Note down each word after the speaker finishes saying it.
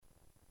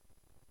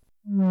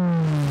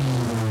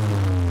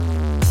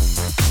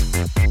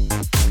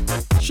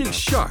She's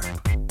sharp,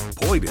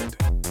 pointed,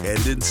 and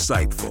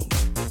insightful.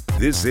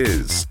 This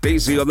is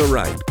Stacy on the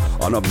Right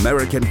on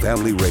American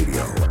Family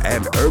Radio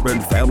and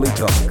Urban Family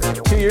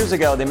Talk. 2 years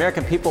ago, the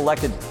American people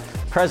elected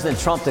President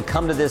Trump to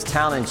come to this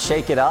town and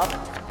shake it up,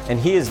 and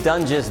he has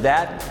done just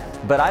that.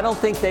 But I don't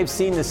think they've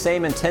seen the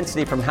same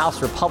intensity from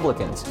House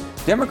Republicans.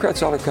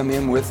 Democrats ought to come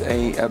in with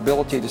an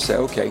ability to say,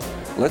 okay,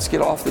 let's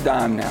get off the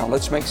dime now.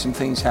 Let's make some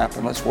things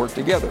happen. Let's work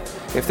together.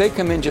 If they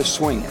come in just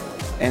swinging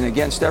and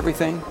against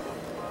everything,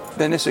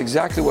 then it's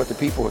exactly what the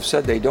people have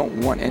said they don't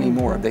want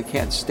anymore. They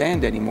can't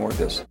stand any more of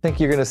this. I think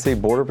you're going to see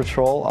Border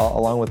Patrol,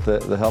 along with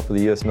the help of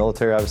the U.S.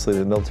 military. Obviously,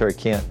 the military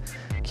can't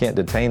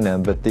detain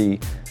them, but the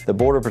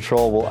Border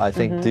Patrol will, I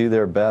think, do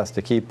their best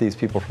to keep these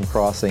people from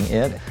crossing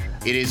in.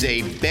 It is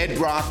a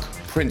bedrock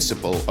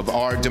principle of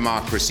our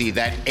democracy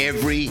that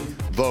every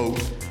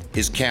vote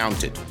is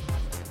counted.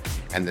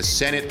 And the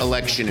Senate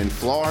election in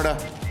Florida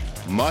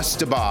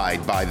must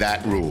abide by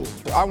that rule.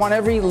 I want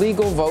every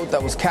legal vote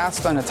that was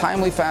cast in a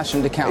timely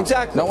fashion to count.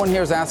 Exactly. No one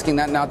here is asking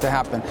that not to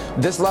happen.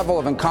 This level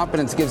of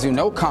incompetence gives you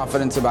no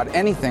confidence about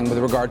anything with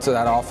regard to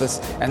that office,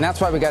 and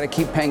that's why we got to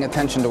keep paying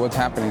attention to what's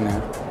happening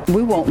there.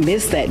 We won't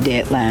miss that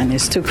deadline.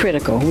 It's too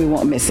critical. We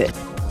won't miss it.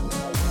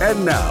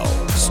 And now,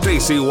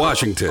 Stacy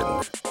Washington.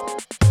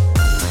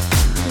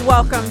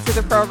 Welcome to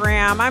the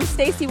program. I'm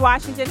Stacy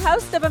Washington,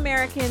 host of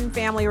American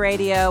Family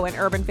Radio and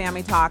Urban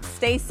Family Talk.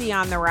 Stacy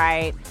on the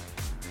Right.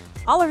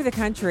 All over the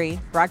country,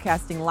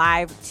 broadcasting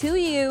live to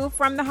you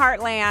from the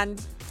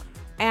heartland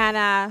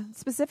and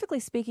specifically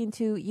speaking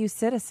to you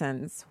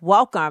citizens.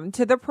 Welcome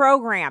to the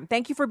program.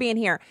 Thank you for being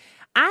here.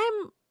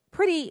 I'm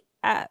pretty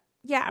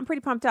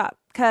pumped up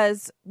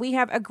because we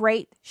have a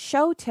great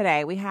show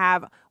today. We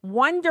have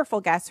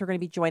wonderful guests who are going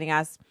to be joining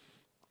us.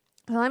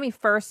 So let me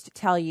first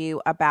tell you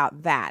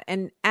about that.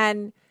 And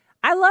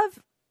I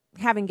love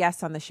having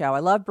guests on the show. I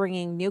love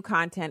bringing new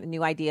content and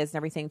new ideas and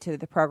everything to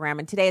the program.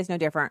 And today is no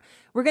different.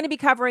 We're going to be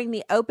covering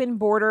the Open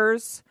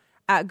Borders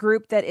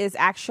group that is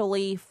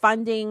actually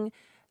funding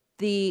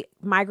the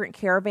migrant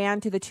caravan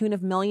to the tune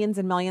of millions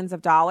and millions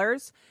of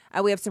dollars.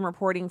 We have some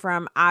reporting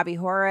from Avi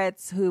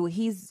Horitz, who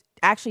he's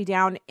actually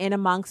down in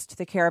amongst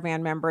the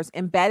caravan members,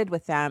 embedded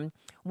with them,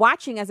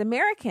 watching as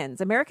American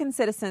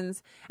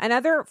citizens, and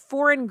other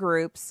foreign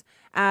groups,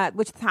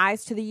 which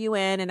ties to the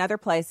UN and other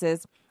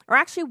places, are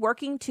actually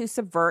working to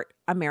subvert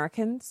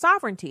American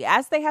sovereignty,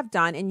 as they have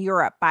done in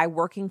Europe by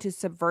working to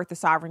subvert the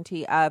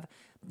sovereignty of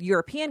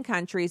European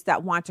countries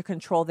that want to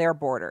control their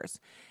borders.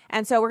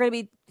 And so we're going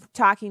to be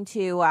talking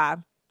to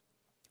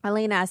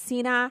Elena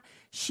Asina.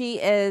 She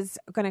is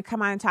going to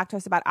come on and talk to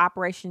us about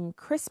Operation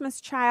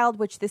Christmas Child,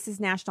 which this is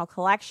National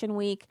Collection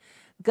Week.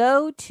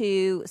 Go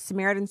to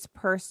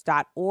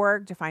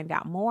SamaritansPurse.org to find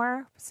out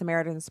more,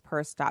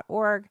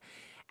 SamaritansPurse.org.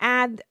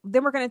 And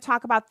then we're going to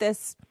talk about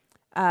this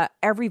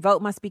every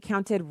vote must be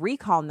counted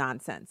recall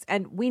nonsense.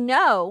 And we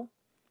know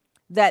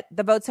that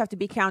the votes have to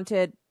be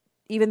counted,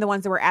 even the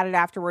ones that were added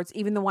afterwards,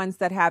 even the ones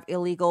that have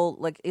illegal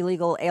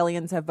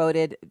aliens have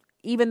voted,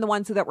 even the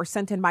ones that were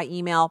sent in by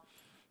email.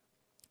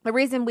 The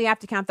reason we have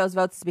to count those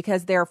votes is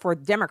because they're for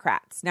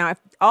Democrats. Now, if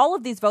all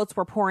of these votes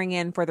were pouring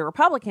in for the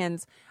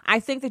Republicans, I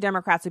think the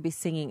Democrats would be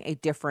singing a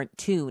different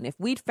tune. If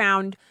we'd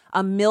found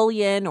 1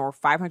 million or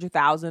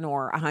 500,000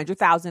 or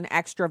 100,000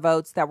 extra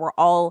votes that were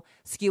all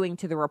skewing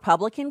to the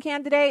Republican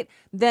candidate,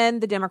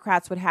 then the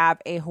Democrats would have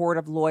a horde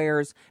of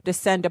lawyers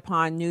descend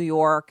upon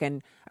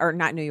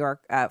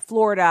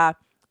Florida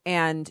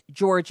and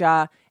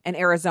Georgia and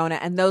Arizona,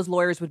 and those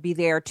lawyers would be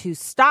there to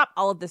stop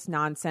all of this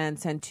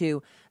nonsense and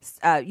to,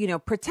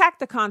 protect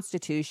the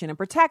Constitution and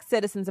protect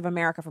citizens of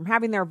America from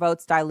having their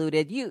votes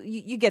diluted.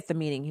 You get the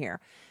meaning here.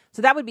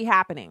 So that would be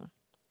happening.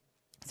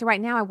 So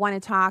right now I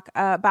want to talk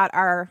about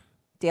our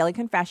daily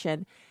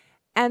confession.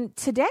 And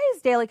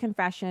today's daily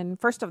confession,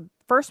 first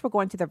we're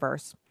going to the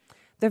verse.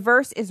 The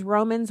verse is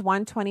Romans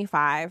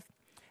 1:25.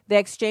 They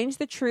exchanged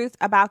the truth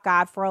about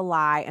God for a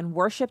lie and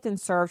worshiped and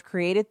served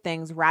created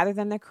things rather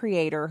than the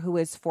Creator, who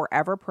is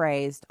forever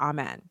praised.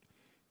 Amen.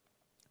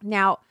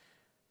 Now,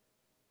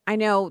 I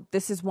know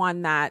this is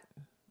one that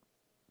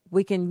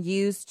we can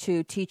use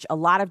to teach a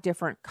lot of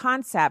different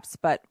concepts,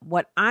 but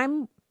what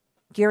I'm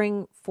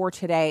gearing for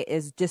today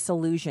is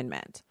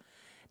disillusionment.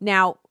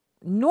 Now,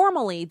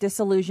 normally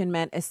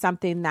disillusionment is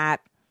something that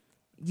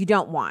you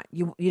don't want.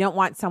 You don't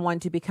want someone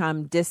to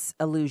become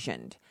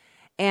disillusioned.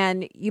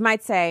 And you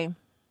might say,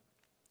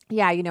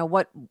 yeah,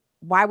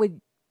 why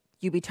would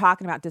you be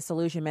talking about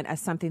disillusionment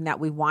as something that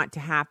we want to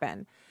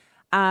happen?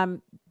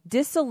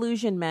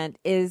 Disillusionment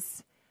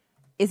is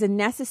a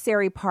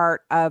necessary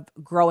part of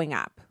growing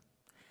up.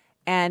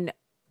 And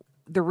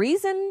the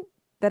reason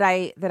that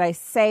I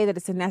say that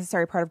it's a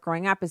necessary part of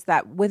growing up is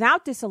that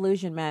without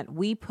disillusionment,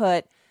 we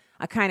put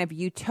a kind of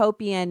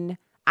utopian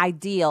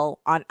ideal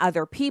on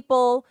other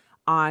people,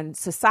 on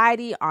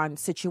society, on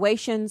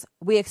situations.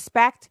 We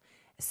expect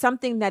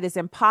something that is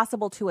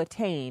impossible to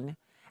attain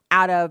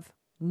out of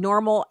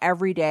normal,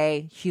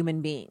 everyday human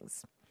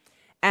beings.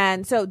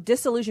 And so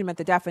disillusionment,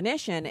 the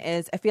definition,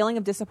 is a feeling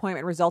of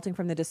disappointment resulting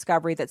from the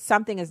discovery that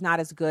something is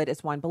not as good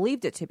as one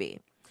believed it to be.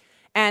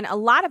 And a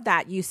lot of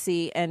that you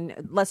see,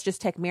 and let's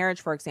just take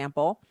marriage, for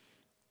example.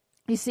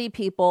 You see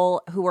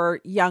people who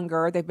are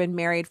younger, they've been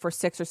married for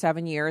 6 or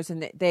 7 years,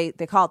 and they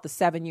call it the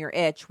 7-year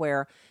itch,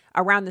 where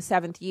around the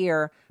 7th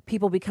year,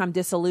 people become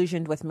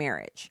disillusioned with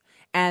marriage.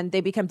 And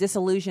they become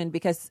disillusioned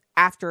because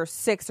after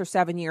 6 or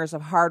 7 years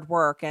of hard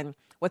work and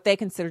what they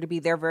consider to be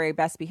their very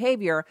best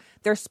behavior,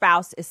 their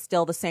spouse is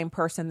still the same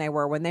person they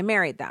were when they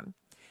married them.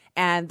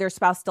 And their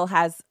spouse still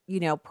has,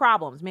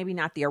 problems, maybe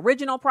not the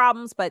original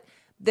problems, but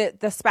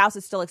the spouse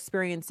is still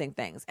experiencing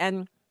things.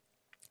 And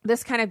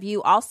this kind of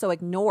view also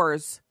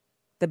ignores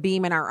the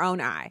beam in our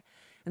own eye.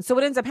 And so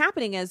what ends up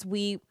happening is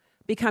we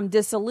become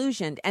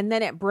disillusioned, and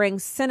then it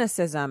brings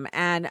cynicism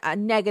and a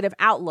negative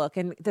outlook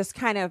and this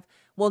kind of,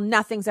 well,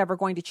 nothing's ever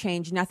going to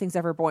change. Nothing's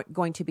ever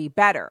going to be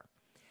better.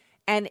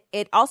 And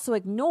it also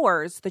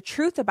ignores the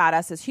truth about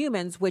us as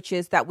humans, which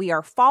is that we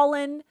are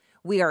fallen,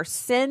 we are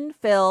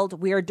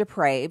sin-filled, we are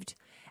depraved,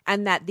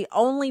 and that the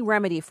only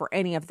remedy for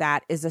any of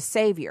that is a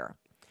Savior.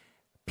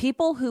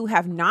 People who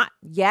have not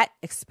yet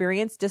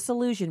experienced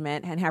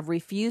disillusionment and have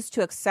refused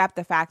to accept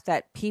the fact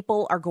that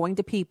people are going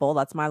to people,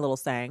 that's my little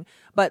saying,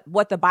 but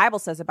what the Bible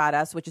says about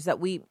us, which is that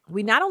we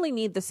not only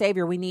need the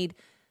Savior, we need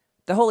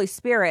the Holy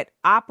Spirit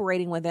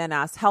operating within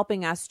us,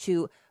 helping us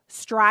to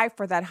strive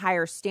for that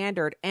higher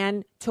standard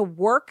and to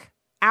work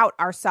out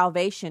our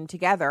salvation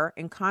together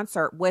in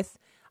concert with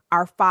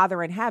our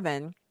Father in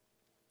heaven,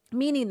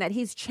 meaning that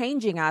He's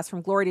changing us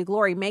from glory to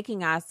glory,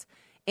 making us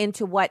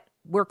into what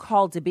we're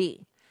called to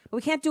be. But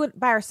we can't do it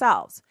by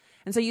ourselves.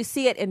 And so you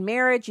see it in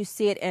marriage, you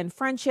see it in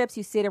friendships,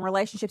 you see it in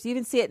relationships, you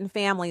even see it in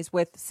families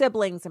with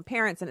siblings and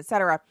parents and et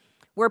cetera,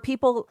 where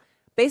people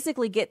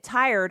basically get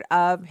tired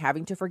of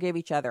having to forgive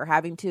each other,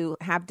 having to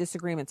have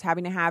disagreements,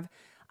 having to have,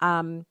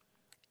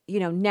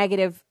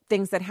 negative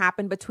things that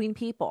happen between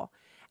people.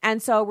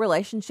 And so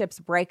relationships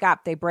break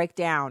up, they break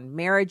down.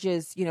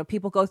 Marriages,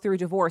 people go through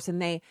divorce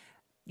and they,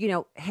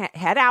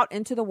 head out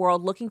into the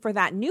world looking for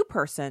that new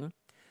person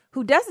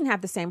who doesn't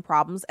have the same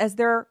problems as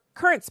their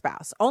current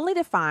spouse, only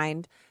to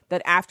find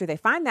that after they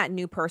find that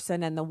new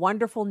person and the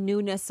wonderful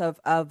newness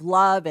of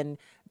love and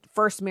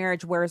first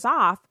marriage wears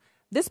off,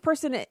 this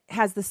person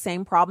has the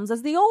same problems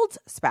as the old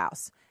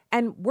spouse.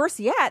 And worse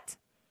yet,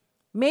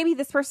 maybe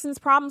this person's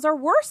problems are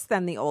worse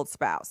than the old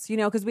spouse,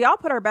 because we all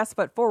put our best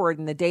foot forward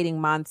in the dating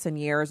months and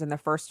years and the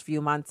first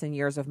few months and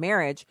years of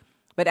marriage.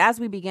 But as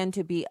we begin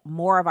to be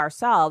more of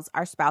ourselves,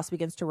 our spouse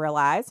begins to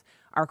realize,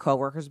 our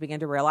coworkers begin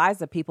to realize,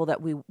 the people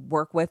that we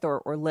work with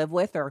or live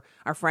with or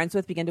are friends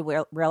with begin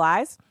to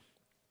realize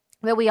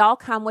that we all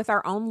come with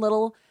our own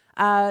little,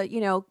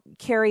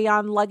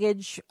 carry-on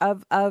luggage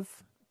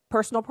of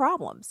personal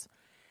problems.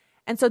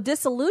 And so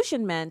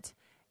disillusionment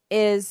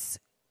is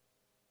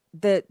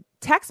the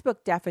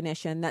textbook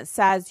definition that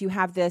says you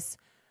have this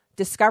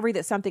discovery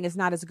that something is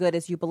not as good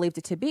as you believed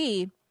it to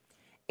be.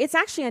 It's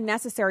actually a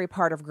necessary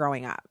part of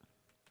growing up.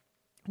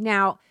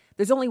 Now,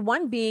 there's only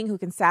one being who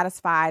can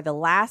satisfy the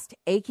last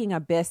aching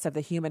abyss of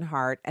the human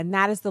heart, and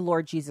that is the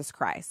Lord Jesus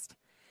Christ.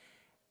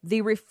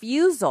 The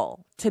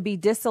refusal to be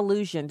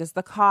disillusioned is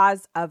the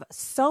cause of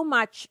so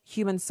much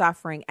human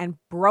suffering and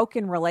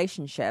broken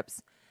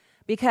relationships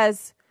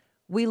because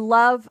we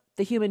love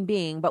the human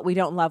being, but we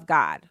don't love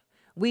God.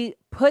 We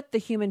put the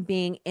human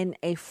being in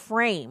a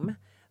frame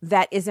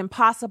that is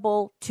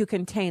impossible to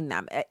contain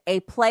them, a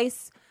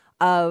place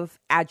of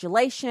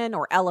adulation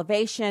or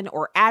elevation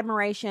or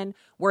admiration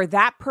where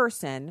that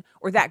person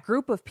or that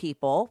group of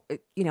people,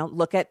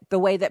 look at the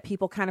way that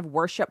people kind of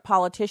worship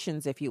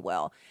politicians, if you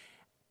will.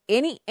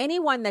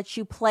 Anyone that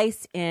you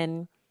place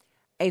in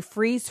a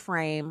freeze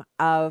frame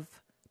of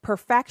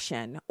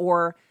perfection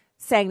or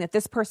saying that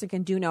this person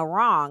can do no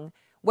wrong,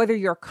 whether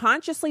you're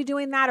consciously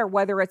doing that or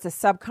whether it's a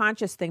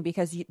subconscious thing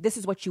because this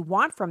is what you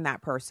want from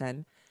that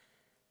person,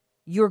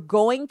 you're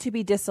going to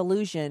be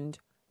disillusioned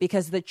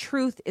because the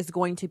truth is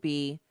going to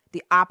be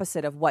the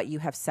opposite of what you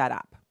have set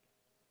up.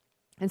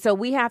 And so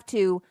we have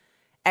to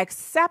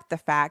accept the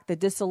fact that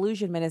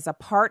disillusionment is a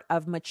part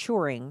of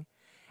maturing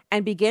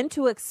and begin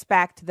to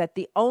expect that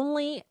the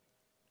only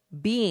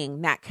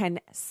being that can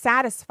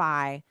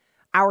satisfy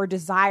our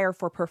desire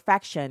for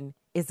perfection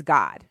is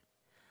God.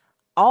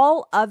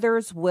 All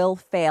others will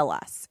fail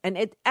us.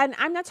 And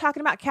I'm not talking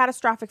about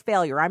catastrophic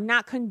failure. I'm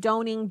not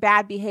condoning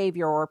bad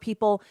behavior or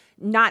people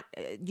not,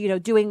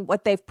 doing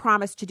what they've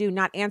promised to do,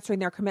 not answering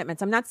their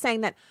commitments. I'm not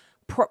saying that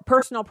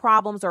personal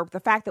problems or the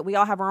fact that we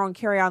all have our own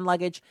carry-on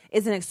luggage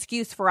is an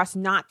excuse for us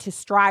not to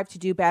strive to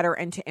do better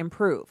and to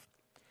improve.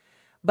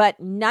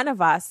 But none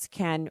of us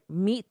can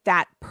meet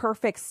that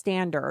perfect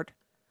standard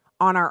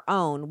on our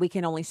own. We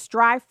can only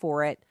strive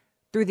for it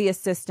through the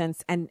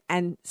assistance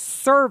and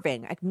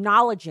serving,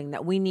 acknowledging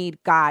that we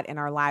need God in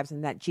our lives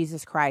and that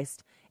Jesus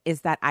Christ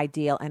is that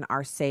ideal and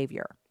our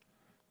Savior.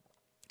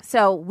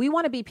 So we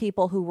want to be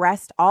people who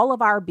rest all of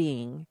our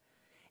being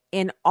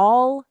in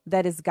all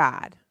that is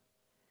God,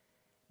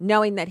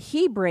 knowing that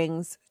He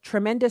brings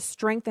tremendous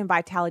strength and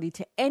vitality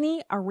to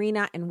any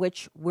arena in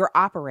which we're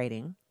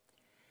operating,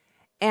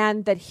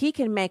 and that He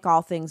can make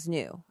all things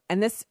new.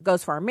 And this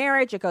goes for our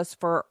marriage. It goes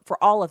for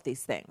all of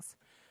these things.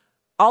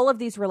 all of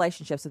these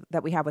relationships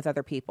that we have with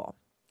other people.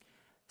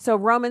 So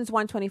Romans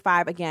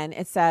 1:25, again,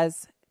 it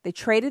says, they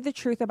traded the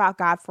truth about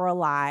God for a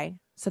lie.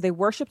 So they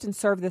worshiped and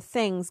served the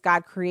things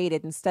God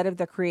created instead of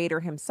the Creator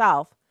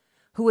himself,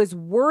 who is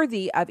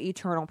worthy of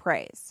eternal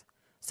praise.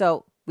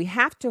 So we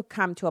have to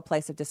come to a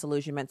place of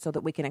disillusionment so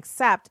that we can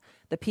accept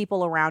the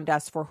people around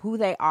us for who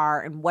they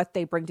are and what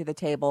they bring to the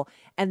table,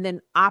 and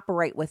then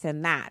operate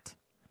within that.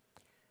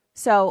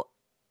 So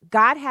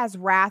God has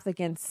wrath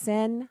against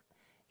sin.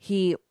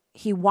 He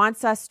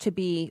wants us to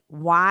be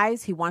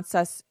wise. He wants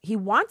us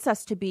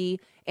to be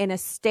in a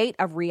state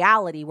of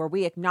reality where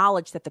we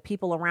acknowledge that the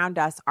people around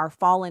us are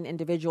fallen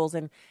individuals,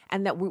 and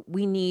that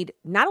we need,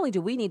 not only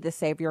do we need the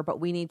Savior, but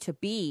we need to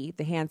be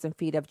the hands and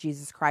feet of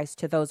Jesus Christ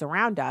to those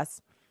around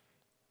us.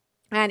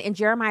 And in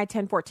Jeremiah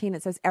 10:14,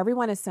 it says,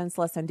 everyone is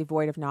senseless and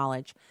devoid of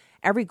knowledge.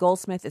 Every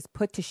goldsmith is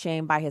put to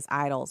shame by his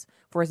idols,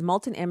 for his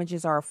molten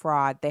images are a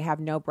fraud. They have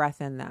no breath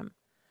in them.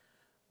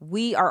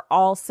 We are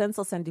all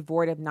senseless and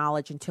devoid of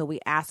knowledge until we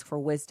ask for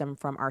wisdom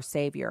from our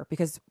Savior,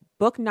 because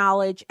book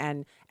knowledge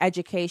and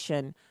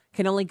education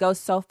can only go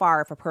so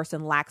far if a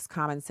person lacks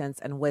common sense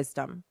and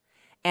wisdom.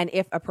 And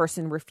if a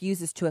person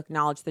refuses to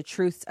acknowledge the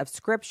truths of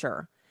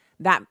Scripture,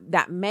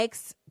 that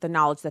makes the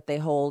knowledge that they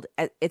hold,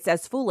 it's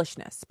as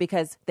foolishness,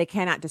 because they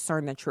cannot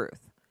discern the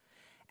truth.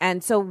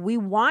 And so we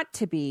want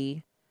to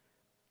be,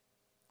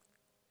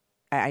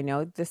 I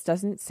know this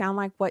doesn't sound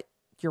like what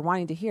you're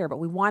wanting to hear, but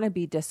we want to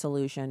be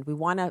disillusioned. We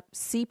want to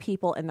see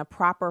people in the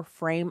proper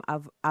frame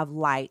of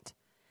light.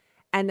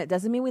 And that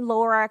doesn't mean we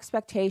lower our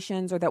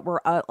expectations or that we're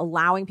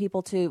allowing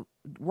people to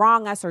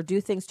wrong us or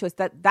do things to us.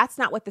 That's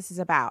not what this is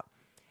about.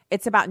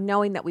 It's about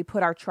knowing that we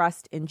put our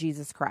trust in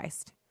Jesus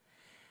Christ.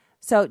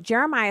 So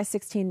Jeremiah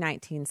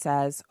 16:19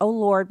 says, O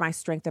Lord, my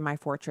strength and my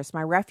fortress,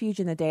 my refuge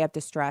in the day of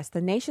distress,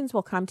 the nations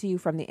will come to you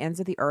from the ends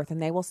of the earth,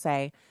 and they will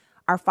say,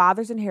 our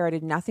fathers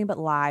inherited nothing but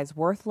lies,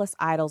 worthless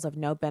idols of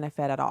no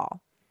benefit at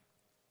all.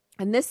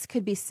 And this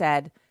could be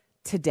said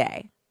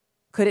today.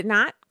 Could it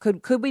not?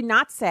 Could we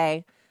not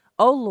say,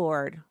 O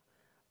Lord,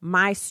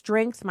 my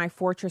strength, my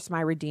fortress,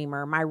 my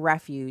redeemer, my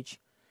refuge,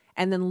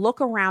 and then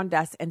look around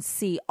us and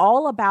see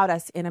all about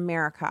us in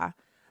America,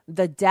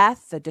 the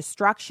death, the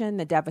destruction,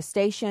 the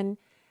devastation,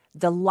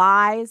 the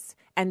lies,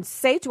 and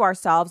say to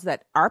ourselves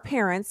that our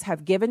parents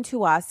have given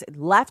to us,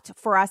 left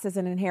for us as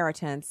an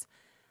inheritance,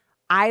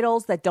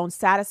 idols that don't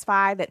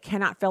satisfy, that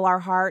cannot fill our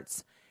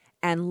hearts,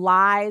 and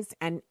lies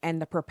and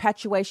the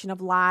perpetuation of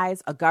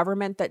lies, a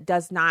government that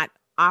does not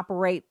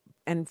operate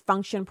and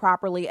function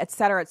properly, et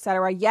cetera, et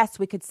cetera. Yes,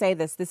 we could say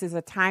this. This is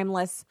a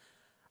timeless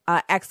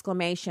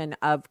exclamation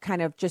of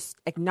kind of just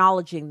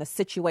acknowledging the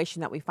situation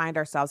that we find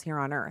ourselves here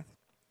on earth.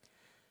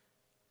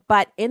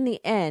 But in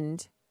the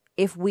end,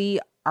 if we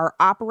are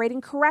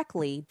operating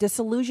correctly,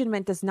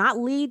 disillusionment does not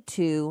lead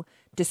to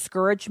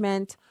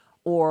discouragement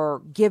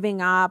or giving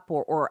up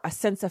or a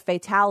sense of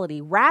fatality.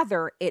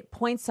 Rather, it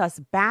points us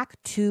back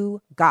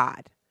to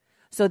God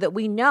so that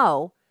we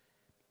know,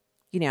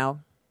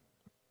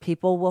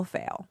 people will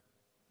fail.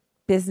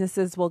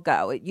 Businesses will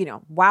go,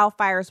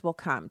 wildfires will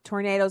come,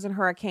 tornadoes and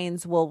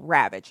hurricanes will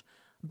ravage,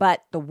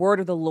 but the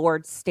word of the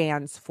Lord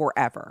stands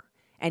forever.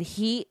 And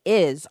he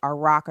is our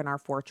rock and our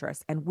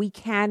fortress, and we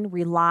can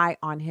rely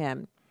on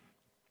him.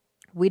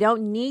 We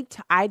don't need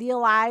to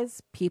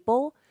idealize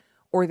people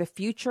or the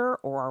future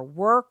or our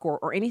work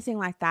or anything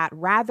like that.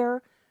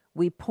 Rather,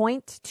 we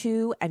point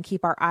to and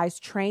keep our eyes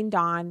trained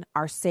on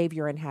our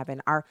Savior in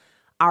heaven,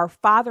 our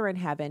Father in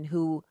heaven,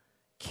 who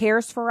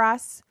cares for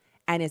us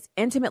and is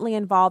intimately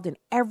involved in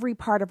every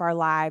part of our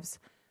lives.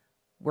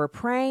 We're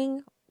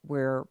praying,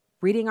 we're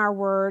reading our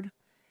word,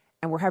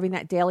 and we're having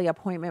that daily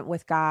appointment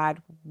with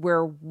God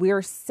where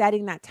we're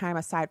setting that time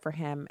aside for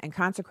him and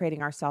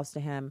consecrating ourselves to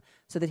him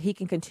so that he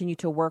can continue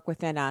to work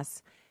within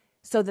us,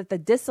 so that the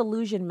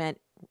disillusionment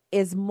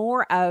is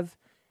more of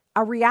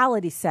a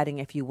reality setting,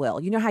 if you will.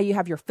 You know how you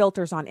have your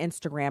filters on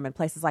Instagram and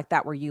places like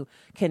that where you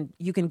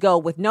can go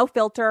with no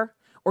filter,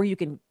 or you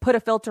can put a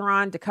filter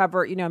on to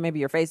cover, maybe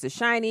your face is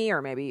shiny,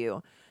 or maybe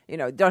you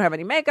don't have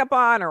any makeup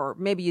on, or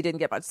maybe you didn't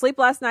get much sleep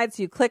last night,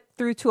 so you click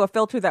through to a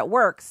filter that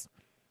works.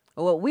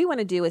 What we want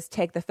to do is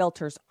take the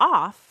filters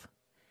off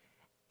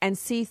and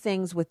see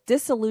things with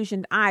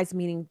disillusioned eyes,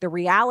 meaning the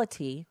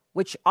reality,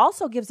 which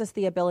also gives us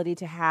the ability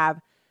to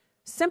have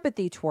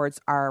sympathy towards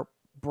our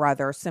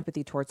brother,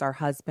 sympathy towards our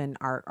husband,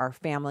 our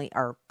family,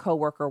 our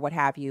coworker, what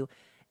have you,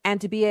 and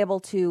to be able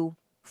to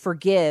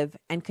forgive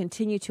and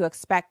continue to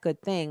expect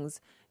good things,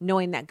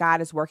 knowing that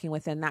God is working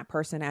within that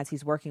person as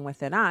he's working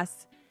within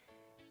us.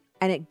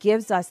 And it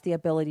gives us the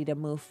ability to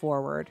move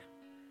forward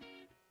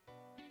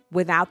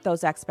without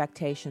those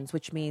expectations,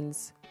 which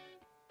means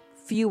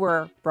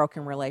fewer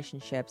broken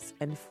relationships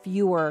and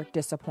fewer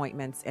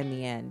disappointments in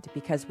the end,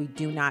 because we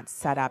do not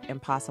set up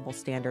impossible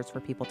standards for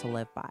people to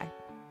live by.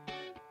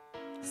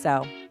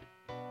 So,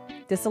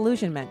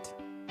 disillusionment,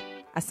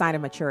 a sign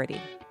of maturity.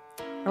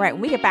 All right,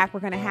 when we get back, we're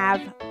going to have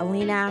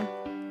Alina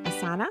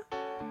Asana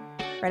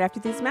right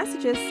after these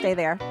messages. Stay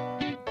there.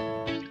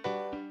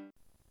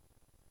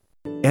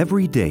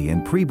 Every day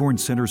in preborn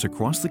centers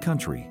across the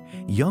country,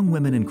 young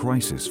women in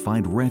crisis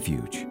find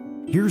refuge.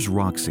 Here's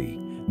Roxy,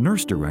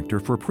 nurse director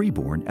for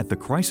preborn at the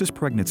Crisis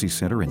Pregnancy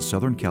Center in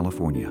Southern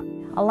California.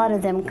 A lot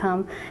of them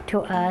come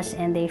to us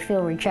and they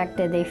feel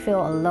rejected, they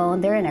feel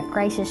alone, they're in a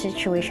crisis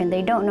situation,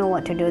 they don't know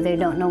what to do, they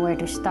don't know where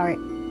to start.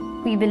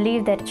 We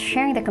believe that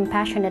sharing the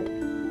compassionate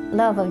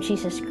love of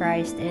Jesus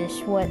Christ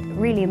is what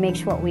really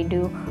makes what we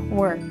do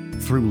work.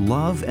 Through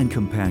love and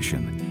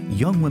compassion,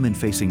 young women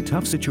facing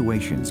tough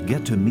situations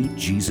get to meet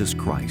Jesus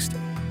Christ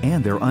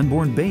and their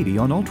unborn baby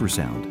on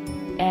ultrasound.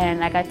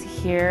 And I got to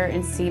hear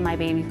and see my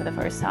baby for the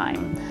first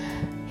time.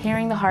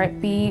 Hearing the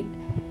heartbeat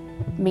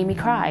made me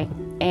cry,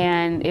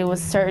 and it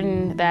was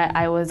certain that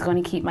I was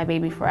going to keep my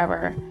baby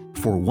forever.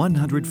 For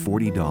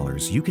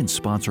 $140, you can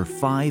sponsor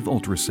 5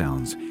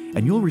 ultrasounds,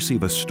 and you'll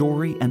receive a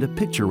story and a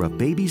picture of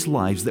babies'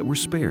 lives that were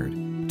spared.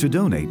 To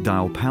donate,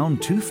 dial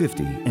pound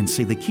 250 and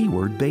say the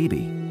keyword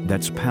baby.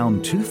 That's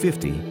pound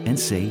 250 and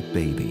say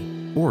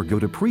baby. Or go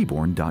to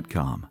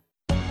preborn.com.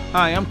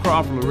 Hi, I'm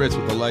Crawford Loritz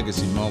with the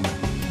Legacy Moment.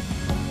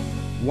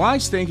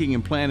 Wise thinking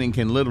and planning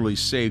can literally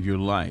save your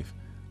life.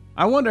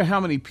 I wonder how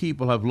many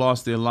people have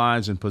lost their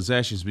lives and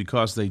possessions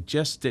because they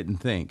just didn't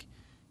think.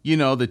 You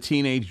know, the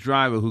teenage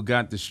driver who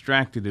got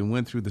distracted and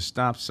went through the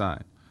stop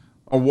sign,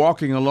 or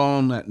walking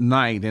alone at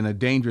night in a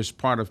dangerous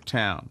part of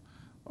town,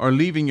 or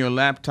leaving your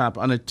laptop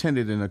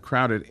unattended in a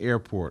crowded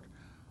airport,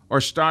 or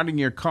starting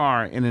your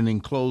car in an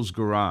enclosed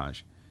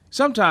garage.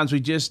 Sometimes we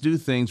just do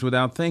things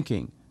without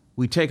thinking.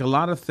 We take a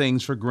lot of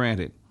things for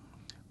granted.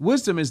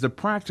 Wisdom is the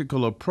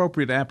practical,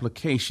 appropriate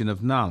application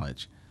of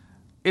knowledge.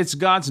 It's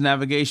God's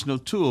navigational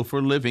tool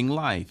for living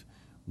life.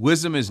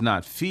 Wisdom is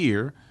not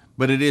fear,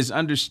 but it is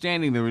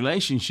understanding the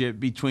relationship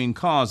between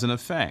cause and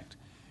effect.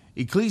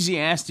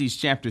 Ecclesiastes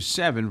chapter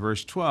 7,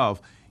 verse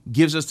 12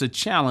 gives us the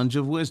challenge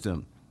of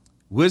wisdom.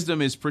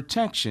 Wisdom is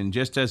protection,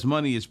 just as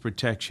money is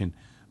protection.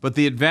 But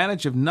the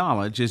advantage of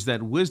knowledge is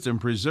that wisdom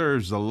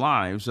preserves the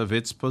lives of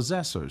its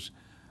possessors.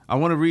 I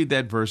want to read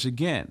that verse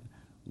again.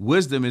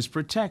 Wisdom is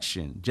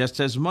protection,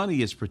 just as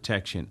money is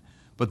protection.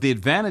 But the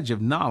advantage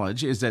of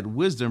knowledge is that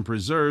wisdom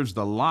preserves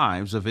the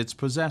lives of its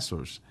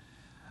possessors.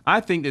 I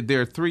think that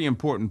there are 3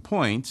 important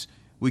points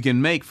we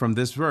can make from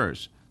this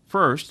verse.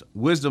 First,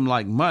 wisdom,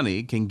 like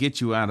money, can get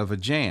you out of a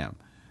jam.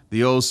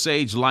 The old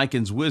sage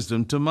likens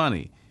wisdom to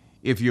money.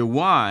 If you're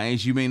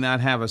wise, you may not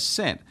have a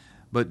cent,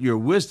 but your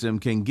wisdom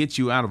can get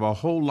you out of a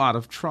whole lot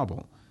of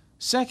trouble.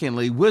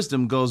 Secondly,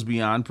 wisdom goes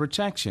beyond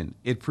protection.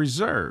 It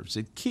preserves,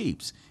 it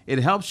keeps, it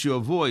helps you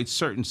avoid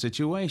certain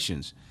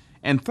situations.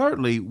 And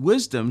thirdly,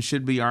 wisdom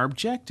should be our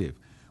objective.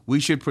 We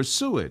should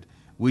pursue it.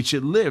 We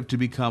should live to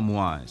become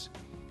wise.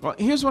 Well,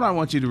 here's what I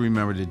want you to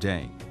remember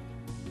today.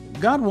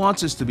 God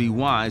wants us to be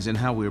wise in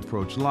how we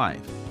approach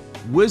life.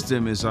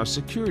 Wisdom is our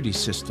security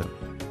system.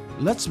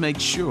 Let's make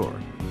sure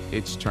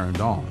it's turned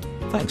on.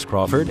 Thanks,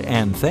 Crawford,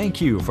 and thank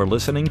you for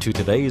listening to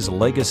today's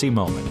Legacy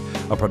Moment,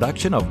 a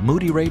production of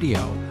Moody Radio,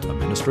 a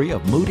ministry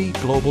of Moody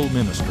Global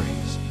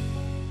Ministries.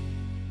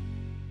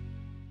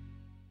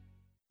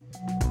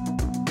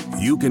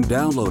 You can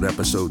download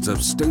episodes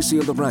of Stacy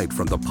on the Right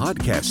from the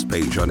podcast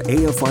page on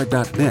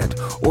AFR.net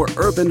or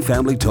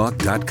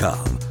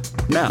UrbanFamilyTalk.com.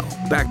 Now,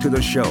 back to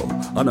the show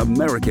on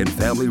American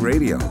Family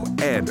Radio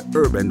and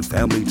Urban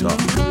Family Talk.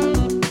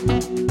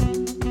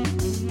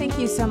 Thank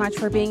you so much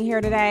for being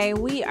here today.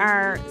 We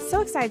are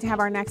so excited to have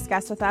our next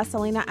guest with us,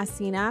 Alina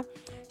Asina.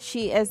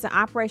 She is the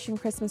Operation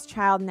Christmas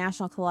Child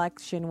National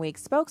Collection Week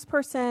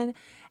spokesperson,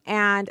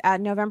 and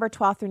November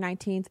 12th through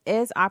 19th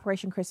is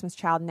Operation Christmas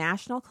Child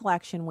National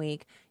Collection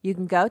Week. You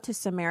can go to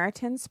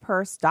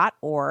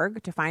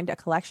SamaritansPurse.org to find a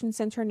collection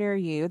center near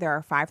you. There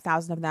are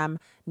 5,000 of them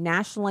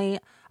nationally,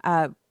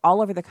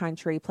 all over the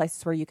country,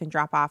 places where you can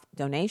drop off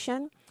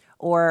donation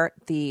or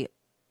the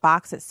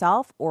box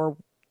itself or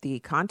the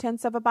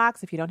contents of a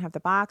box if you don't have the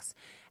box.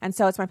 And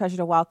so it's my pleasure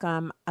to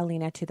welcome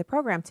Alina to the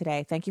program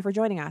today. Thank you for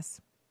joining us.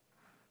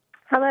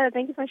 Hello,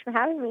 thank you so much for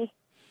having me.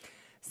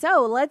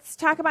 So let's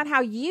talk about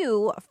how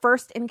you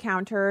first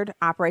encountered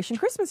Operation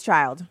Christmas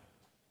Child.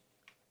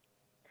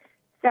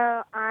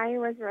 So I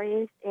was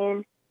raised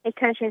in a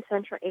country in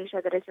Central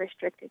Asia that is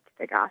restricted to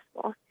the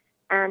gospel.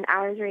 And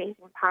I was raised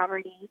in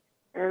poverty,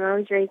 and I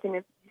was raised in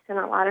abuse and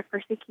a lot of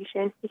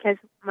persecution because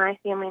my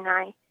family and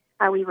I,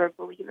 we were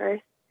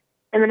believers.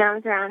 And when I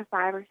was around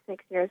 5 or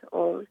 6 years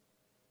old,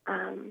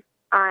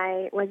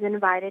 I was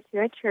invited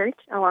to a church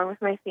along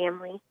with my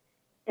family.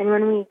 And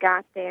when we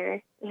got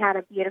there, we had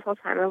a beautiful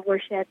time of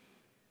worship,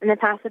 and the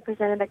pastor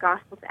presented the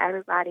gospel to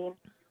everybody.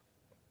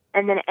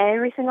 And then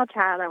every single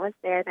child that was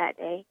there that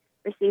day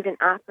received an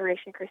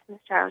Operation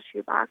Christmas Child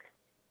shoebox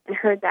and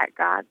heard that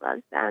God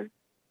loves them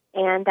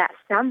and that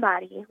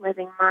somebody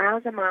living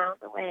miles and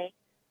miles away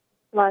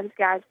loves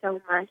God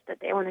so much that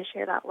they want to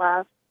share that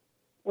love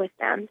with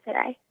them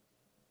today.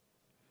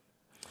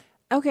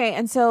 Okay,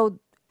 and so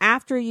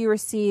after you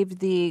received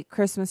the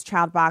Christmas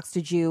Child box,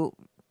 did you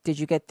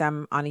get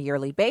them on a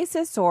yearly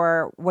basis,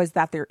 or was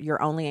that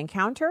your only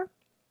encounter?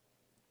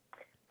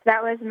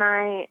 That was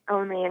my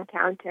only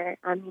encounter.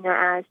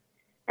 As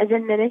As a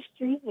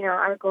ministry,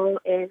 our goal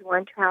is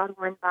one child,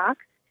 one box,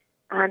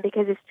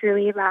 because it's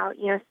truly about,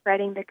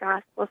 spreading the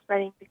gospel,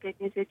 spreading the good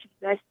news of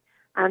Jesus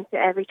to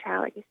every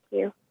child that gets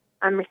to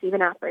receive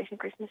an Operation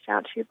Christmas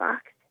Child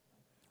shoebox.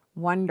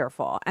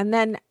 Wonderful. And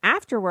then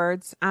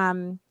afterwards,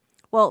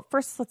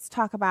 first let's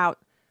talk about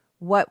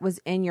what was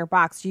in your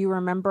box. Do you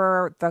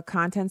remember the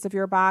contents of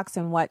your box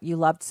and what you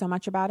loved so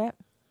much about it?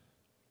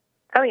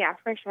 Oh, yeah,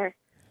 for sure.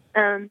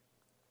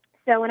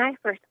 So when I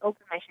first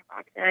opened my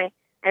shoebox, and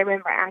I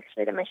remember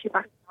actually that my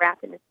shoebox was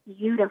wrapped in this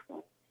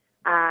beautiful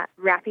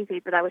wrapping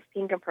paper that was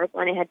pink and purple,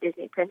 and it had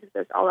Disney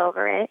princesses all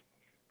over it.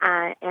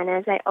 And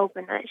as I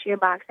opened that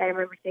shoebox, I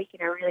remember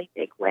taking a really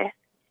big whiff,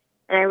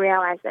 and I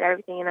realized that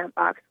everything in that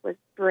box was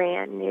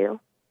brand new.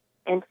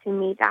 And to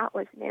me, that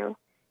was new.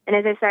 And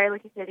as I started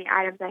looking through the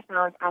items, I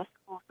found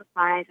school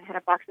supplies. I had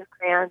a box of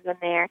crayons in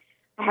there.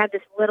 I had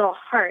this little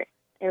heart.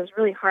 It was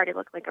really hard. It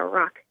looked like a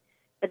rock.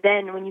 But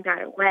then when you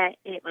got it wet,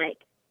 it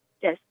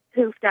just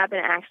poofed up, and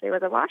it actually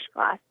was a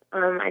washcloth.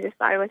 I just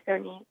thought it was so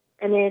neat.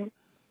 And then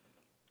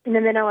in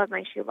the middle of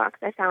my shoebox,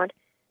 I found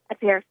a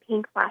pair of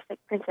pink plastic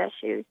princess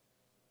shoes.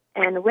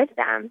 And with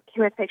them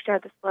came a picture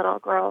of this little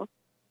girl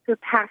who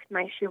packed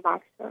my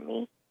shoebox for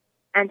me.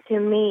 And to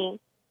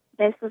me,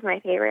 this was my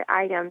favorite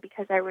item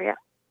because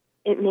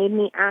it made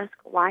me ask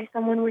why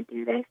someone would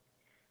do this.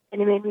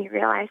 And it made me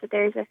realize that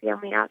there's a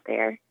family out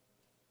there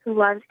who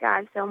loves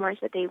God so much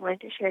that they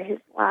want to share his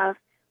love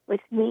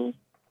with me.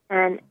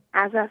 And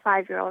as a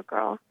 5-year-old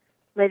girl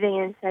living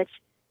in such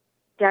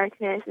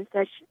darkness and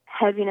such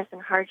heaviness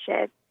and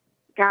hardship,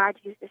 God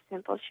used a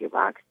simple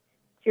shoebox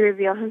to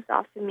reveal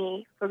himself to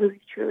me for who he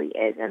truly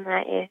is, and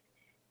that is,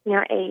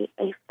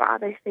 a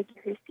father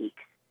figure who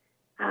seeks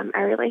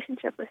a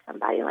relationship with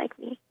somebody like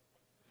me.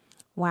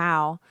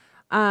 Wow.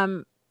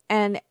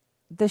 And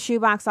the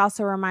shoebox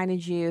also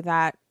reminded you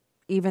that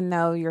even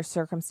though your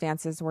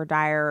circumstances were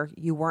dire,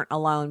 you weren't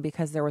alone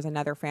because there was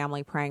another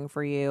family praying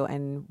for you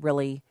and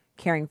really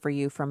caring for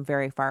you from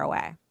very far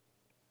away.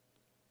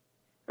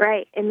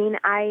 Right. I mean,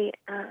 as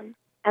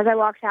I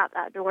walked out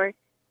that door,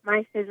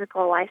 my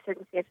physical life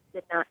circumstances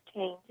did not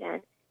change,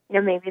 and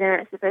maybe they're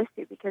not supposed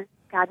to because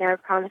God never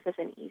promised us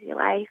an easy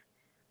life.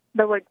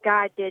 But what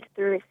God did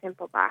through a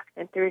simple box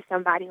and through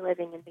somebody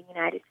living in the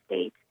United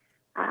States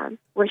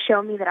was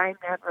show me that I'm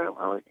never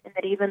alone, and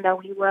that even though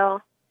we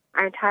will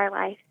our entire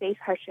life face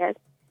hardship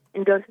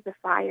and go through the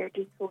fire,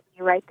 Jesus will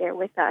be right there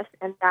with us,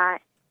 and that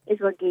is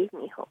what gave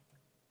me hope.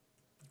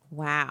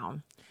 Wow.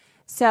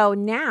 So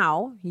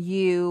now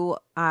you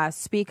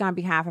speak on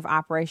behalf of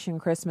Operation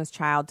Christmas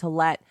Child to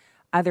let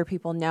other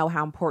people know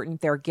how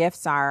important their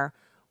gifts are.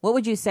 What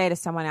would you say to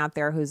someone out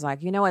there who's like,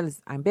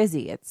 I'm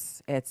busy.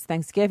 It's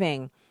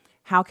Thanksgiving.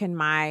 How can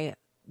my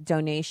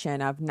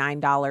donation of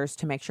 $9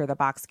 to make sure the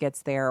box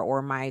gets there,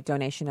 or my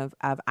donation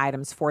of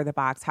items for the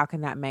box, how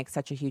can that make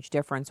such a huge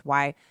difference?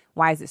 Why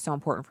is it so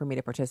important for me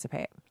to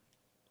participate?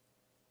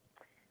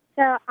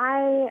 So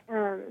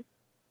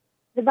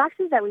the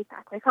boxes that we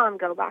pack, we call them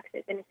Go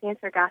Boxes, and it stands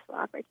for Gospel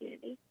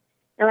Opportunity.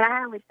 And what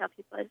I always tell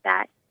people is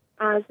that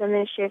as the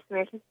Ministry of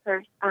Samaritans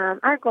First,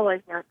 our goal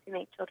is not to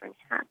make children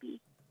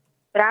happy,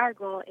 but our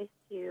goal is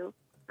to,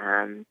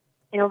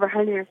 in over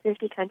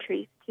 150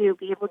 countries, to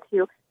be able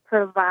to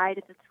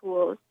provide the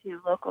tools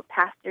to local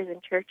pastors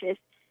and churches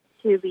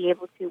to be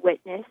able to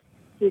witness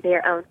to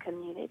their own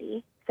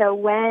community. So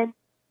when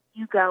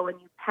you go and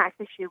you pack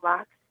the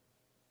shoebox,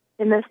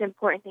 the most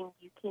important thing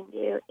you can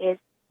do is,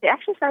 it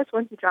actually starts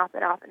once you drop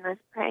it off, and that's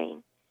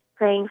praying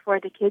for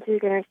the kids who are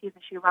going to receive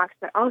the shoebox,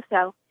 but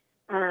also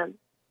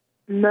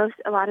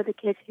a lot of the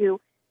kids who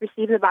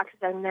receive the boxes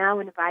are now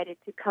invited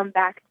to come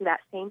back to that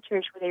same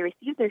church where they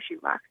received their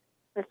shoebox,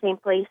 the same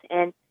place,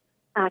 and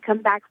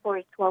come back for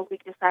a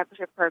 12-week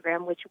discipleship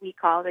program, which we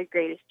call the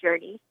Greatest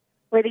Journey,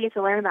 where they get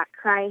to learn about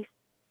Christ,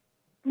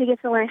 they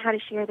get to learn how to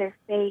share their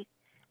faith,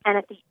 and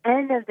at the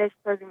end of this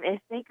program,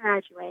 if they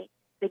graduate,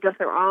 they go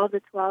through all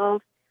the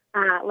 12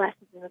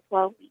 lessons in the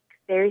 12 weeks.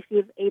 They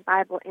receive a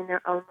Bible in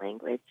their own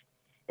language.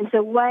 And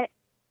so what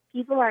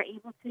people are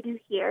able to do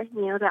here,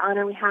 the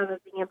honor we have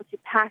of being able to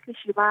pack the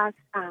shoebox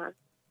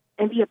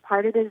and be a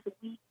part of this,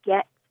 we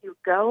get to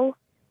go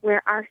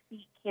where our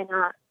feet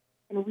cannot,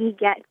 and we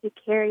get to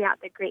carry out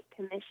the Great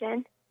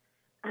Commission.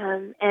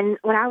 And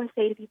what I would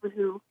say to people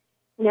who,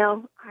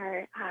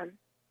 are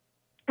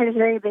just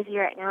very busy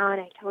right now,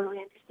 and I totally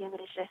understand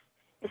that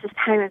it's this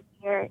time of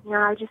year,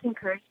 I would just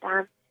encourage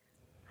them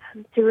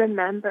to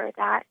remember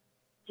that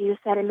Jesus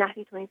said in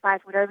Matthew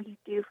 25, whatever you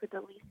do for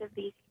the least of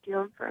these, you do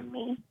them for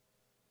me.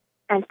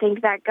 And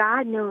think that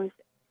God knows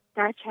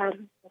that child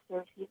who's supposed to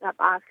receive that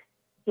box.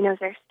 He knows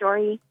their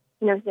story.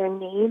 He knows their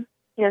name.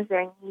 He knows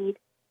their need.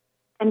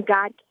 And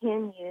God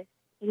can use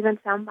even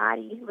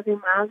somebody living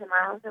miles and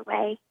miles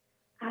away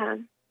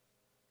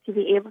to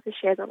be able to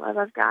share the love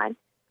of God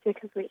to a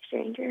complete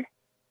stranger.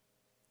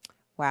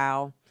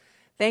 Wow.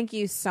 Thank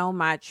you so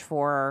much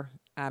for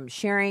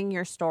sharing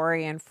your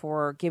story and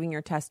for giving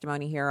your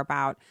testimony here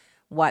about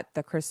what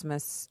the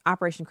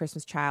Operation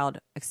Christmas Child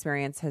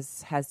experience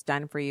has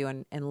done for you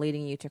and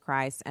leading you to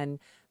Christ. And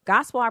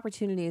gospel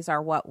opportunities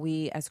are what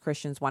we as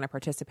Christians want to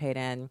participate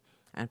in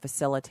and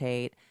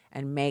facilitate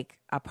and make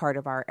a part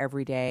of our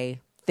everyday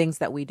things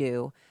that we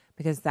do,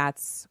 because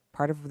that's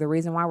part of the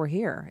reason why we're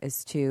here,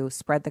 is to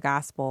spread the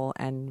gospel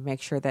and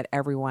make sure that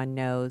everyone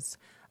knows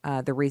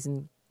the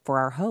reason for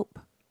our hope.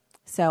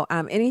 So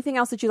anything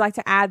else that you'd like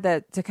to add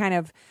to kind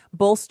of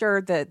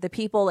bolster the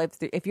people?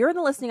 If you're in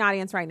the listening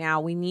audience right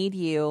now, we need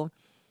you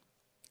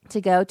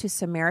to go to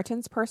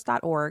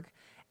SamaritansPurse.org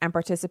and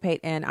participate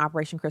in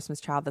Operation Christmas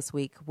Child this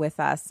week with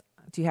us.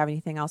 Do you have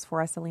anything else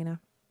for us, Alina?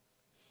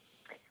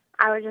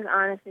 I would just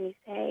honestly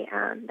say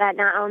that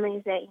not only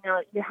is it,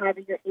 you're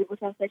able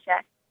to have such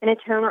an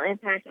eternal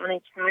impact on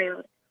a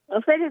child,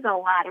 also it is a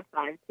lot of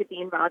fun to be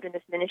involved in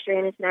this ministry,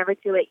 and it's never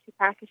too late to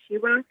pack a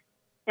shoebox.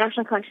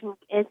 National Collection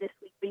Week is this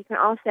week, but you can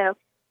also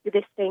do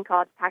this thing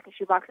called Pack a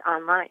Shoebox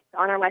online. So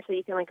on our website,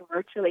 you can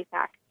virtually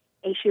pack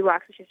a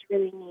shoebox, which is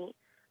really neat.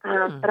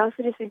 But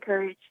also just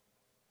encourage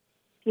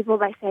people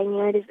by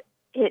saying,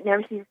 it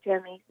never ceases to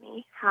amaze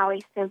me how a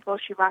simple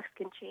shoebox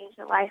can change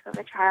the life of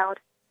a child,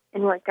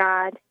 and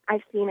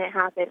I've seen it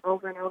happen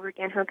over and over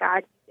again, how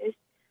God uses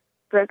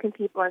broken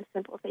people and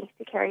simple things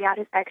to carry out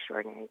his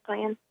extraordinary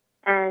plan.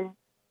 And,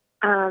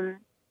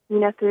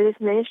 through this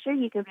ministry,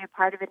 you can be a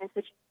part of it in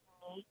such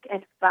a unique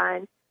and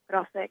fun, but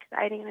also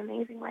exciting and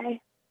amazing way.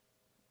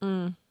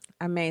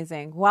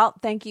 Amazing. Well,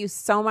 thank you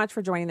so much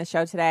for joining the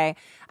show today.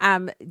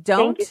 Thank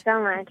you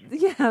so much.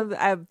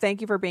 Yeah,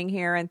 thank you for being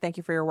here, and thank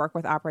you for your work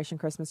with Operation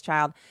Christmas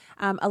Child.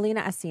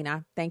 Alina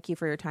Asina, thank you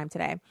for your time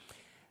today.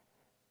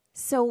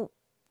 So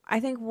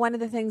I think one of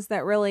the things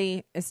that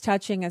really is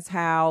touching is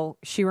how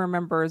she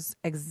remembers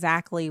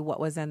exactly what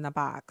was in the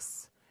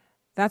box.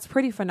 That's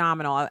pretty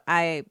phenomenal.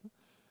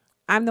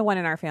 I'm the one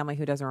in our family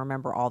who doesn't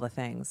remember all the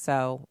things.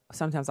 So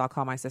sometimes I'll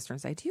call my sister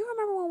and say, do you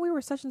remember when we were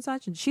such and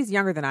such? And she's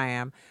younger than I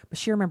am, but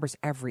she remembers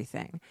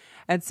everything.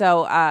 And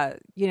so,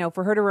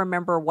 for her to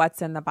remember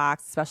what's in the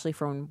box, especially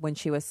from when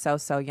she was so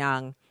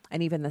young,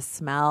 and even the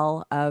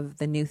smell of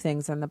the new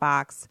things in the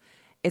box,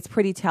 it's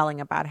pretty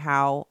telling about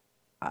how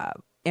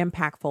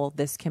impactful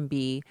this can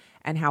be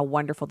and how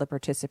wonderful the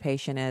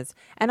participation is.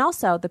 And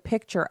also the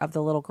picture of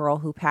the little girl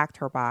who packed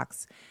her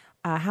box.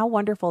 How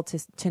wonderful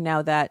to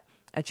know that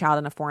a child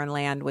in a foreign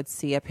land would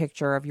see a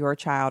picture of your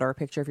child or a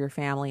picture of your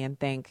family and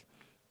think,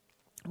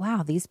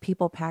 wow, these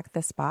people packed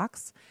this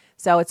box.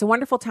 So it's a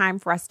wonderful time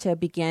for us to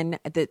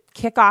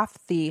kick off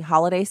the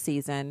holiday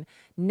season.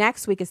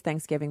 Next week is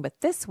Thanksgiving,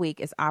 but this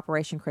week is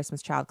Operation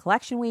Christmas Child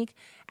Collection Week,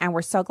 and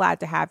we're so glad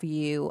to have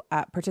you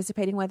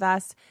participating with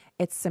us.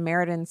 It's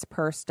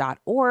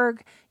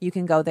SamaritansPurse.org. You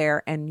can go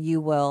there, and you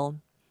will,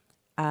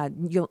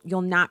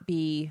 you'll not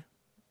be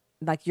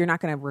you're not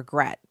going to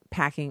regret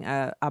packing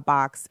a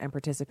box and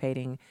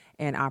participating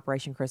in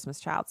Operation Christmas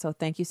Child. So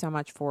thank you so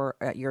much for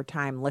your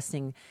time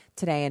listening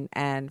today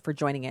and for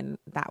joining in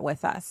that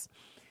with us.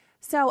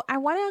 So I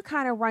want to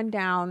kind of run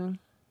down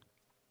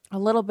a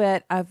little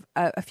bit of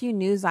a few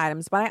news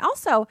items, but I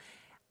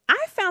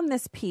found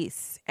this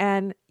piece,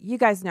 and you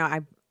guys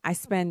know I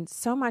spend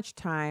so much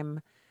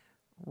time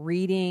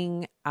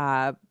reading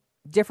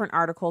different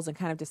articles and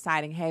kind of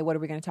deciding, hey, what are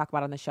we going to talk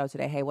about on the show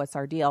today? Hey, what's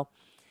our deal?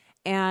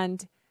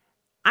 And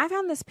I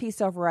found this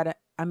piece over at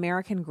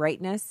American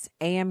Greatness,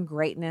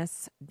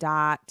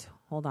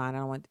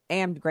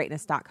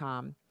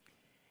 amgreatness.com.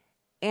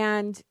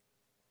 And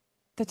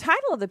the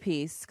title of the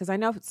piece, because I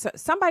know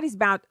somebody's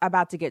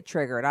about to get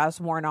triggered. I'll just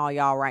warn all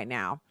y'all right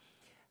now.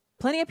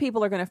 Plenty of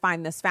people are going to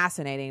find this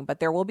fascinating, but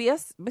there will be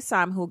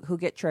some who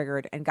get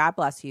triggered, and God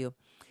bless you.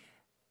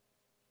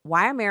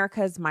 Why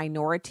America's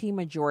minority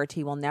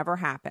majority will never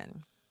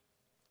happen.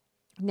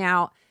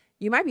 Now,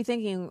 you might be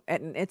thinking,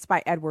 and it's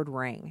by Edward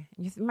Ring.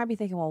 You might be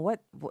thinking, well,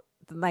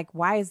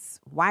 why is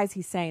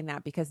he saying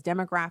that? Because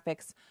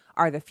demographics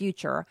are the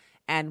future.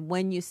 And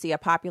when you see a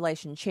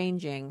population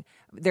changing,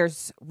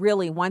 there's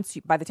really,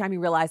 by the time you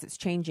realize it's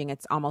changing,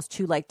 it's almost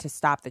too late to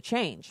stop the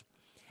change.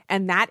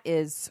 And that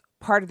is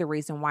part of the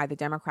reason why the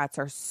Democrats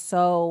are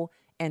so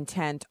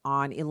intent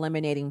on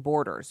eliminating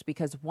borders,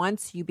 because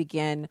once you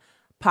begin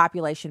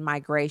population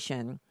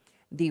migration,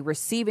 the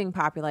receiving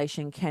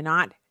population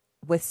cannot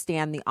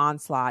withstand the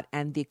onslaught,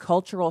 and the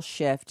cultural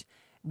shift,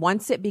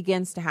 once it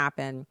begins to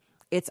happen,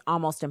 it's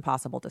almost